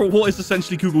for what is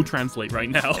essentially Google Translate right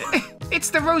now. It's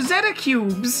the Rosetta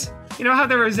Cubes. You know how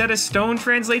the Rosetta Stone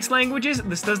translates languages?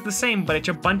 This does the same, but it's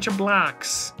a bunch of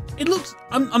blocks. It looks,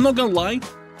 I'm not gonna lie,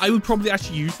 I would probably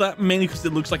actually use that, mainly because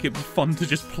it looks like it'd be fun to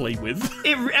just play with.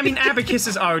 I mean,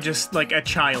 abacuses are just like a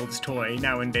child's toy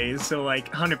nowadays, so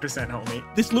like 100% homie.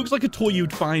 This looks like a toy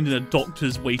you'd find in a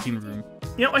doctor's waiting room.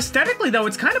 You know, aesthetically though,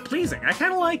 it's kind of pleasing. I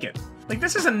kind of like it. Like,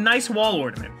 this is a nice wall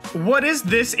ornament. What is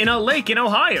this in a lake in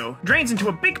Ohio? Drains into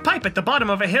a big pipe at the bottom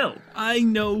of a hill. I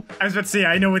know. I was about to say,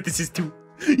 I know what this is too.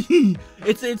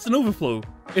 It's an overflow.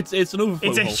 It's an overflow.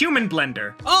 It's a hole. human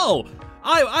blender. Oh,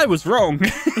 I was wrong.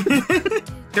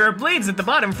 There are blades at the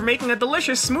bottom for making a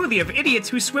delicious smoothie of idiots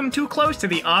who swim too close to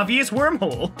the obvious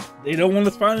wormhole. They don't want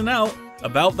us finding out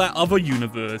about that other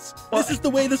universe. This is the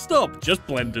way to stop. Just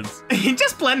blenders.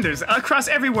 Just blenders across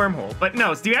every wormhole. But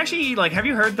no, do you actually, like, have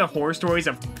you heard the horror stories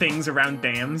of things around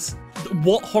dams?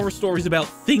 What horror stories about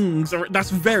things are? That's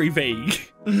very vague.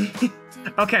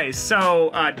 Okay, so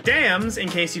dams, in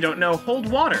case you don't know, hold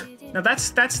water. Now that's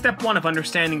step one of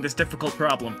understanding this difficult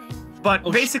problem. But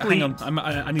basically, hang on,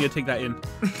 I need to take that in.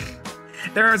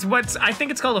 There's I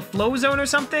think it's called a flow zone or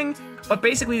something. But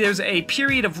basically, there's a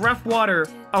period of rough water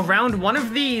around one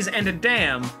of these and a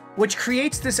dam, which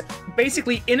creates this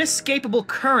basically inescapable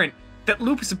current that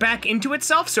loops back into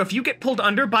itself. So if you get pulled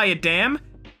under by a dam,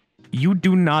 you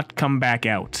do not come back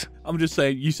out. I'm just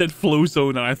saying, you said flow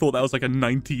zone, and I thought that was like a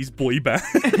 90s boy band.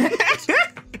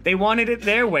 They wanted it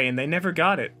their way, and they never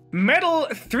got it. Metal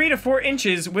 3 to 4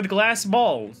 inches with glass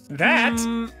balls. That,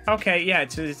 okay, yeah,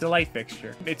 it's a light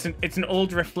fixture. It's an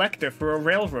old reflector for a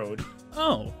railroad.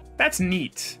 Oh. That's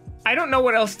neat. I don't know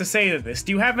what else to say to this.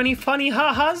 Do you have any funny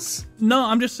ha-has? No,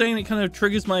 I'm just saying it kind of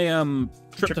triggers my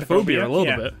Tryptophobia a little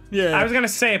bit. Yeah. I was gonna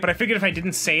say it, but I figured if I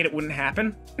didn't say it, it wouldn't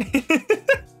happen.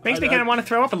 Makes me kind of want to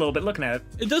throw up a little bit looking at it.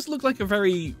 It does look like a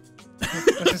very,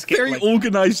 Get, very like...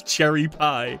 organized cherry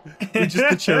pie with just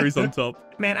the cherries on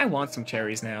top. Man, I want some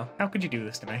cherries now. How could you do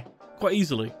this to me? Quite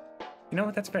easily. You know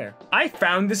what? That's fair. I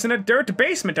found this in a dirt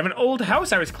basement of an old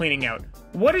house I was cleaning out.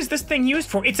 What is this thing used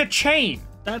for? It's a chain.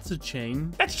 That's a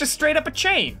chain. That's just straight up a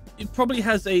chain. It probably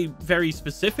has a very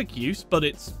specific use, but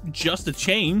it's just a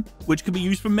chain, which could be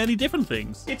used for many different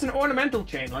things. It's an ornamental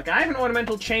chain. Like, I have an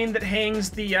ornamental chain that hangs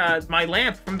the my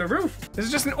lamp from the roof. This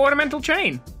is just an ornamental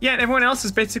chain. Yeah, and everyone else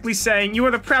is basically saying, you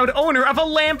are the proud owner of a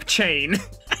lamp chain.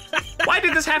 Why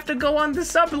did this have to go on the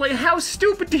subway? How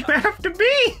stupid do you have to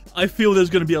be? I feel there's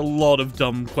going to be a lot of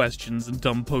dumb questions and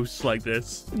dumb posts like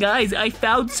this. Guys, I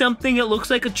found something that looks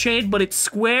like a chain, but it's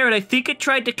square, and I think it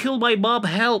tried to kill my mom.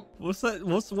 Help. What's that?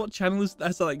 What channel is that?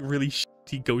 That's like really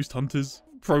shitty ghost hunters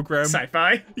program.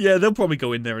 Sci-fi. Yeah, they'll probably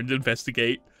go in there and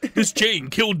investigate. This chain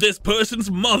killed this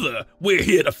person's mother. We're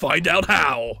here to find out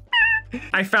how.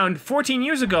 I found 14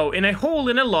 years ago in a hole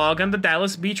in a log on the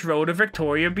Dallas Beach Road of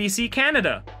Victoria, BC,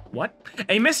 Canada. What?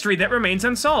 A mystery that remains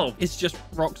unsolved. It's just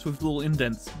rocks with little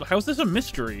indents. How's this a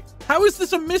mystery? How is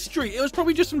this a mystery? It was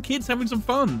probably just some kids having some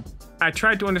fun. I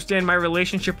tried to understand my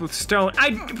relationship with stone.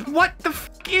 What the f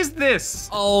is this?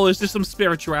 Oh, is this some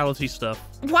spirituality stuff?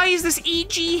 Why is this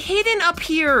EG hidden up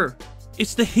here?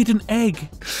 It's the hidden egg.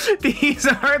 These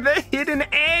are the hidden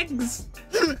eggs.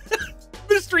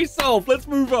 Mystery solved. Let's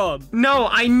move on. No,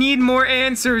 I need more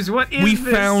answers. What is this?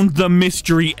 We found the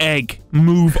mystery egg.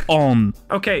 Move on.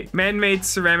 Okay, man-made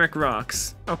ceramic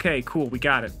rocks. Okay, cool, we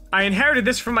got it. I inherited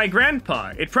this from my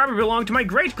grandpa. It probably belonged to my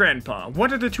great-grandpa.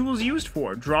 What are the tools used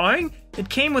for? Drawing? It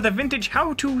came with a vintage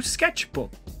how-to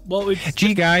sketchbook. Well, it's...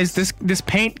 Gee, guys, this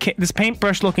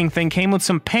paintbrush-looking thing came with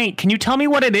some paint. Can you tell me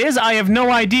what it is? I have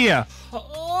no idea.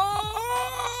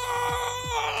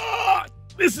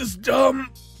 This is dumb.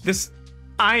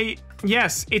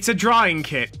 Yes, it's a drawing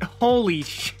kit. Holy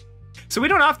sh... So we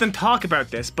don't often talk about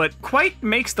this, but Quite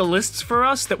makes the lists for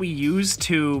us that we use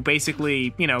to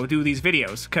basically, you know, do these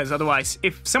videos. Because otherwise,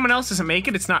 if someone else doesn't make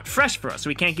it, it's not fresh for us. So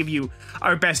we can't give you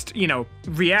our best, you know,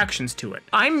 reactions to it.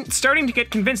 I'm starting to get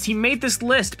convinced he made this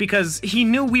list because he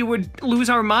knew we would lose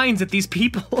our minds at these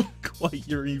people. Quite,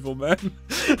 you're evil, man.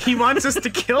 He wants us to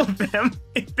kill them.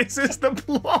 This is the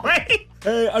ploy.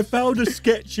 Hey, I found a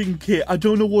sketching kit. I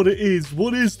don't know what it is.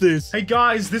 What is this? Hey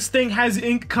guys, this thing has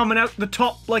ink coming out the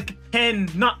top like a pen.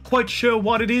 Not quite sure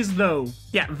what it is though.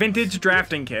 Yeah, vintage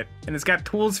drafting kit. And it's got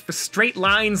tools for straight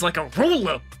lines like a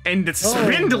ruler. And it's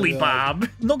spindly, Bob.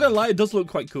 Not gonna lie, it does look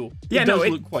quite cool. Yeah, it does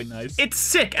look quite nice. It's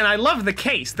sick, and I love the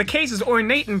case. The case is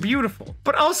ornate and beautiful.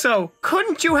 But also,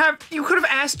 you could have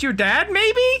asked your dad,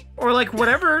 maybe? Or like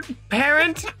whatever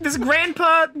parent this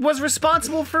grandpa was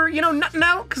responsible for, you know, nutting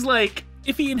out? Cause like...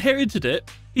 If he inherited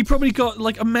it, he probably got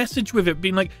like a message with it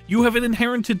being like, you have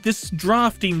inherited this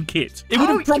drafting kit. It would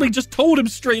have probably just told him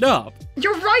straight up.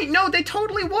 You're right. No, they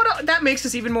totally would have. That makes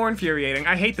this even more infuriating.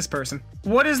 I hate this person.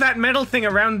 What is that metal thing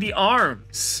around the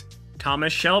arms?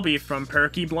 Thomas Shelby from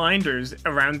Peaky Blinders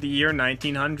around the year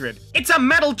 1900. It's a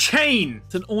metal chain.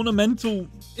 It's an ornamental,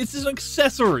 it's an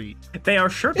accessory. They are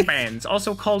shirt bands,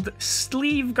 also called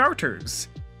sleeve garters.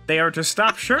 They are to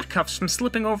stop shirt cuffs from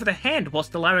slipping over the hand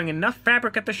whilst allowing enough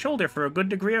fabric at the shoulder for a good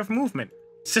degree of movement.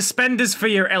 Suspenders for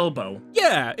your elbow.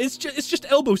 Yeah, it's just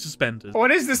elbow suspenders.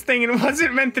 What is this thing and was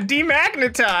it meant to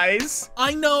demagnetize?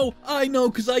 I know,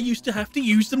 because I used to have to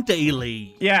use them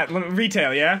daily. Yeah,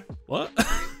 retail, yeah? What?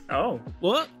 Oh.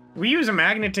 What? We use a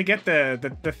magnet to get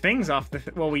the things off the...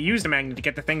 Well, we used a magnet to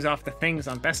get the things off the things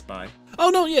on Best Buy.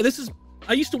 Oh, no, yeah, this is...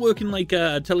 I used to work in, like,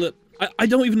 I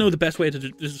don't even know the best way to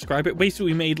describe it. Basically,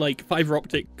 we made like fiber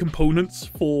optic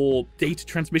components for data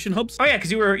transmission hubs. Oh yeah,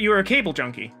 because you were a cable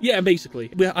junkie. Yeah,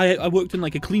 basically. I worked in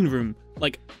like a clean room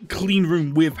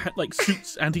with like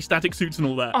suits, anti-static suits and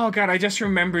all that. Oh god, I just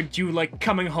remembered you like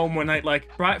coming home one night like,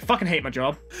 right, fucking hate my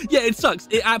job. Yeah, it sucks.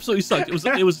 It absolutely sucked.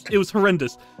 It was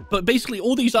horrendous. But basically,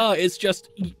 all these are is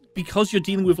just because you're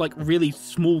dealing with like really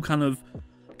small kind of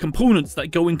components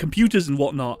that go in computers and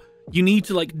whatnot. You need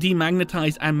to like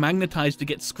demagnetize and magnetize to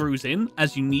get screws in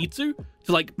as you need to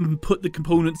like put the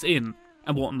components in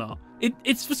and whatnot.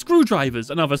 It's for screwdrivers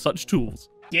and other such tools.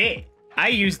 Yeah, I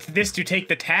used this to take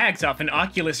the tags off an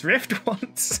Oculus Rift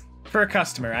once for a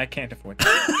customer. I can't afford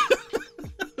that.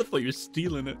 I thought you were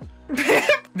stealing it.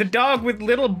 The dog with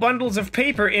little bundles of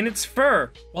paper in its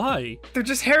fur. Why? They're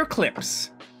just hair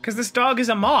clips. Because this dog is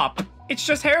a mop. It's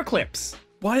just hair clips.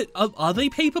 Why? Are they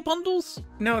paper bundles?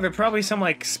 No, they're probably some,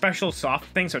 like, special soft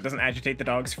thing so it doesn't agitate the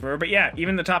dog's fur. But yeah,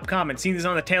 even the top comment, seeing this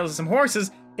on the tails of some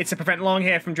horses, It's to prevent long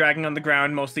hair from dragging on the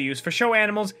ground, mostly used for show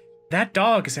animals. That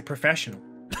dog is a professional.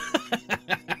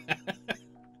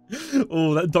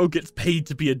 Oh, that dog gets paid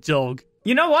to be a dog.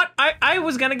 You know what? I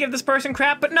was gonna give this person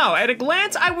crap, but no, at a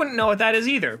glance, I wouldn't know what that is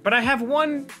either. But I have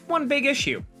one big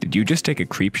issue. Did you just take a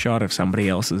creep shot of somebody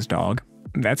else's dog?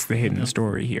 That's the hidden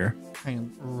story here. Hang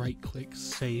on, right-click,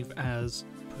 save as,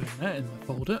 putting that in the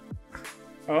folder.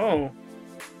 Oh.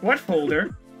 What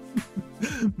folder?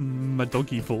 My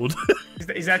doggy folder.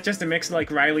 Is that just a mix of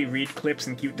like Riley Reid clips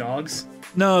and cute dogs?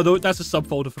 No, that's a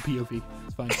subfolder for POV.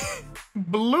 It's fine.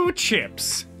 Blue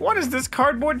chips. What is this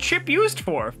cardboard chip used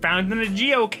for? Found in a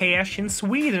geocache in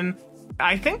Sweden.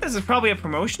 I think this is probably a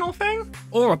promotional thing?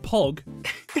 Or a pog.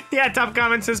 Yeah, top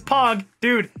comment says Pog.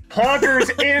 Dude, Poggers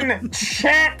in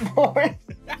chat, boy.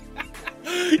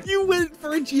 You went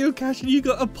for a geocache and you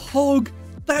got a pog.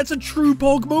 That's a true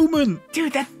pog moment.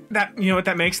 Dude, that you know what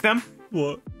that makes them?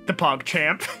 What? The Pog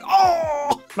Champ.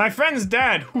 Oh! My friend's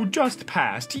dad, who just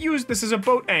passed, used this as a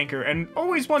boat anchor and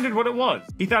always wondered what it was.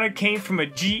 He thought it came from a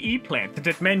GE plant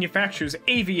that manufactures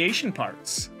aviation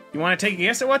parts. You want to take a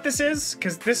guess at what this is?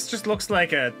 Because this just looks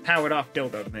like a powered-off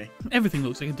dildo to me. Everything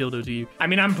looks like a dildo to you. I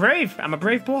mean, I'm brave. I'm a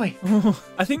brave boy.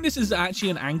 I think this is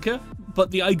actually an anchor,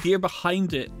 but the idea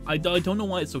behind it, I don't know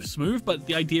why it's so smooth, but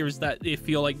the idea is that if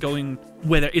you're like going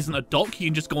where there isn't a dock, you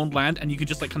can just go on land and you can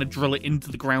just like kind of drill it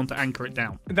into the ground to anchor it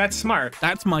down. That's smart.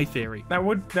 That's my theory. That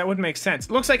would make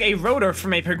sense. Looks like a rotor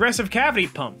from a progressive cavity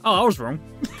pump. Oh, I was wrong.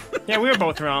 Yeah, we were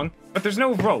both wrong. But there's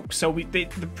no rope, so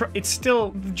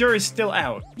the jury's still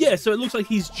out. Yeah, so it looks like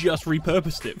he's just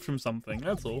repurposed it from something,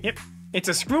 that's all. Yep. It's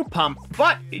a screw pump,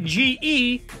 but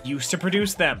GE used to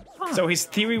produce them. So his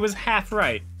theory was half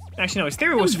right. Actually, no, his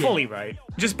theory was fully right.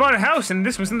 Just bought a house and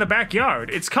this was in the backyard.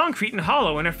 It's concrete and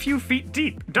hollow and a few feet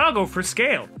deep. Doggo for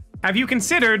scale. Have you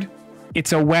considered?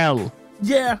 It's a well.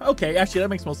 Yeah, okay, actually that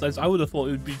makes more sense. I would have thought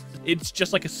it would be, it's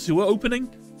just like a sewer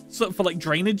opening, so for like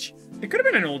drainage. It could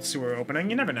have been an old sewer opening,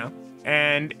 you never know.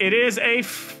 And it is a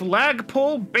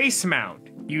flagpole base mount.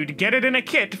 You'd get it in a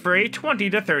kit for a 20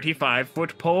 to 35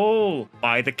 foot pole.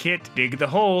 Buy the kit, dig the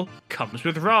hole, comes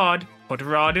with rod, put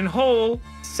rod in hole,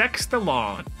 sex the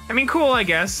lawn. I mean, cool, I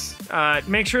guess.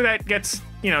 Make sure that gets,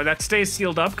 that stays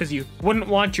sealed up because you wouldn't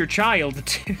want your child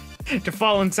to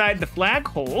fall inside the flag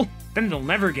hole. Then they'll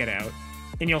never get out.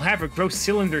 And you'll have a gross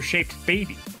cylinder-shaped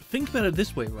baby. Think about it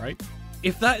this way, right?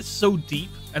 If that's so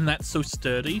deep and that's so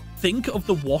sturdy, think of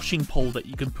the washing pole that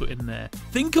you can put in there.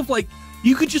 Think of like,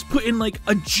 you could just put in like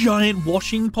a giant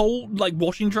washing pole, like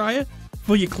washing dryer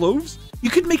for your clothes.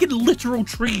 You could make it a literal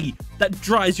tree that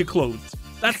dries your clothes.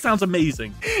 That sounds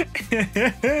amazing.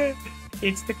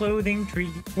 It's the clothing tree.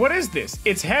 What is this?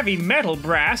 It's heavy metal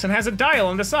brass and has a dial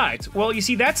on the sides. Well, you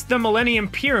see, that's the Millennium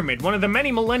Pyramid, one of the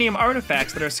many Millennium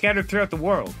artifacts that are scattered throughout the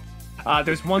world.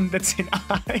 There's one that's an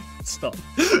eye. Stop.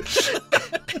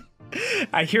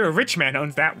 I hear a rich man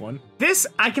owns that one.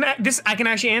 I can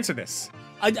actually answer this.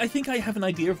 I think I have an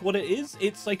idea of what it is.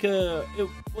 It's like isn't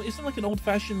it like an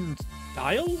old-fashioned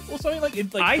dial or something? Like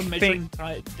it's like for measuring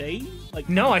day? Like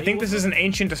no, I think this is an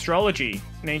ancient astrology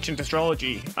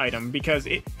item because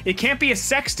it can't be a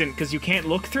sextant because you can't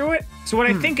look through it. So what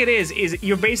I think it is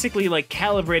you're basically like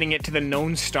calibrating it to the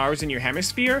known stars in your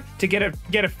hemisphere to get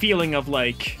a feeling of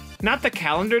like not the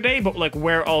calendar day, but like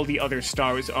where all the other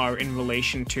stars are in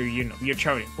relation to, your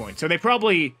charting point. So they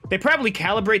probably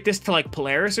calibrate this to like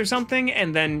Polaris or something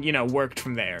and then, worked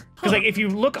from there. Because like if you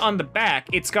look on the back,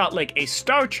 it's got like a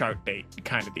star chart date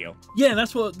kind of deal. Yeah,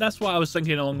 that's what I was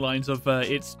thinking along the lines of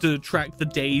it's to track the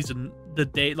days and the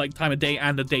day, like time of day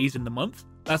and the days in the month.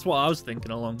 That's what I was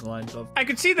thinking along the lines of. I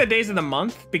could see the days of the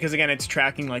month because again, it's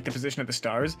tracking like the position of the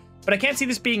stars. But I can't see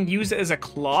this being used as a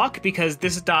clock because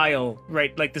this dial,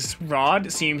 right, like this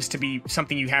rod seems to be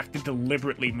something you have to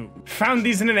deliberately move. Found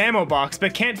these in an ammo box,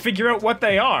 but can't figure out what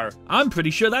they are. I'm pretty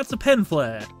sure that's a pen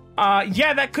flare.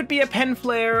 Yeah, that could be a pen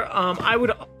flare. I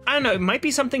don't know, it might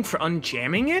be something for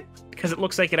unjamming it because it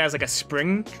looks like it has like a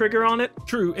spring trigger on it.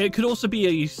 True, it could also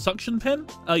be a suction pen.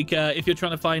 Like if you're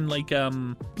trying to find like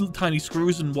tiny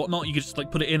screws and whatnot, you could just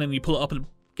like put it in and you pull it up and it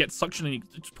gets suction and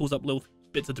it just pulls up little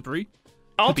bits of debris.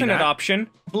 Alternate option,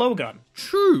 blowgun.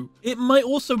 True. It might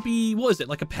also be, what is it,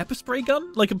 like a pepper spray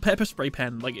gun? Like a pepper spray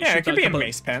pen. Like it could be a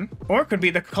mace pen. Or it could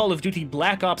be the Call of Duty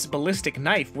Black Ops ballistic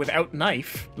knife without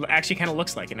knife. Actually kind of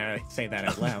looks like it now I say that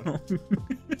out loud.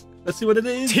 Let's see what it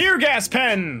is. Tear gas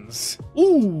pens!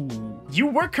 Ooh. You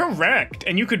were correct,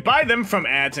 and you could buy them from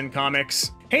ads and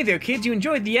comics. Hey there, kids, you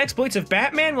enjoyed the exploits of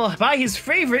Batman? Well, buy his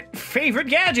favorite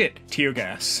gadget, tear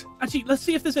gas. Actually, let's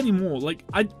see if there's any more. Like,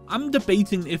 I'm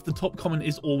debating if the top comment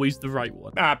is always the right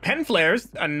one. Pen flares,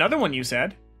 another one you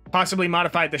said. Possibly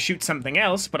modified to shoot something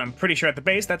else, but I'm pretty sure at the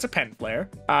base that's a pen flare.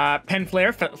 Pen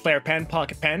flare, flare pen,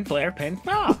 pocket pen, flare pen.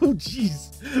 Ah, Oh,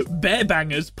 jeez. Bear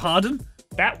bangers, pardon?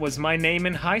 that was my name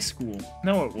in high school.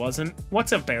 No, it wasn't.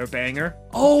 What's a bear banger?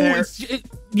 Oh, Bear-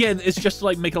 yeah, it's just to,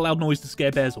 like, make a loud noise to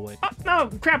scare bears away. Oh, no,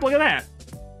 crap, look at that.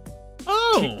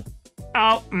 Oh.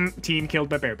 Oh, team killed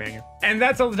by bear banger. And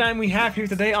that's all the time we have here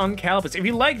today on Kalbus. If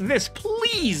you like this,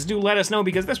 please do let us know,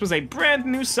 because this was a brand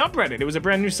new subreddit. It was a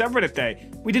brand new subreddit day.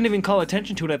 We didn't even call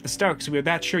attention to it at the start because we were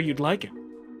that sure you'd like it.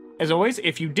 As always,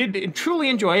 if you did truly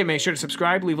enjoy it, make sure to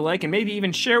subscribe, leave a like, and maybe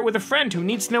even share it with a friend who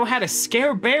needs to know how to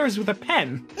scare bears with a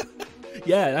pen.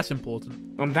 Yeah, that's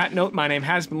important. On that note, my name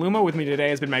has been Luma. With me today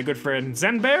has been my good friend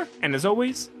Zen Bear. And as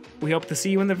always, we hope to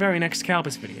see you in the very next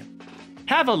Kalbus video.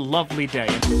 Have a lovely day.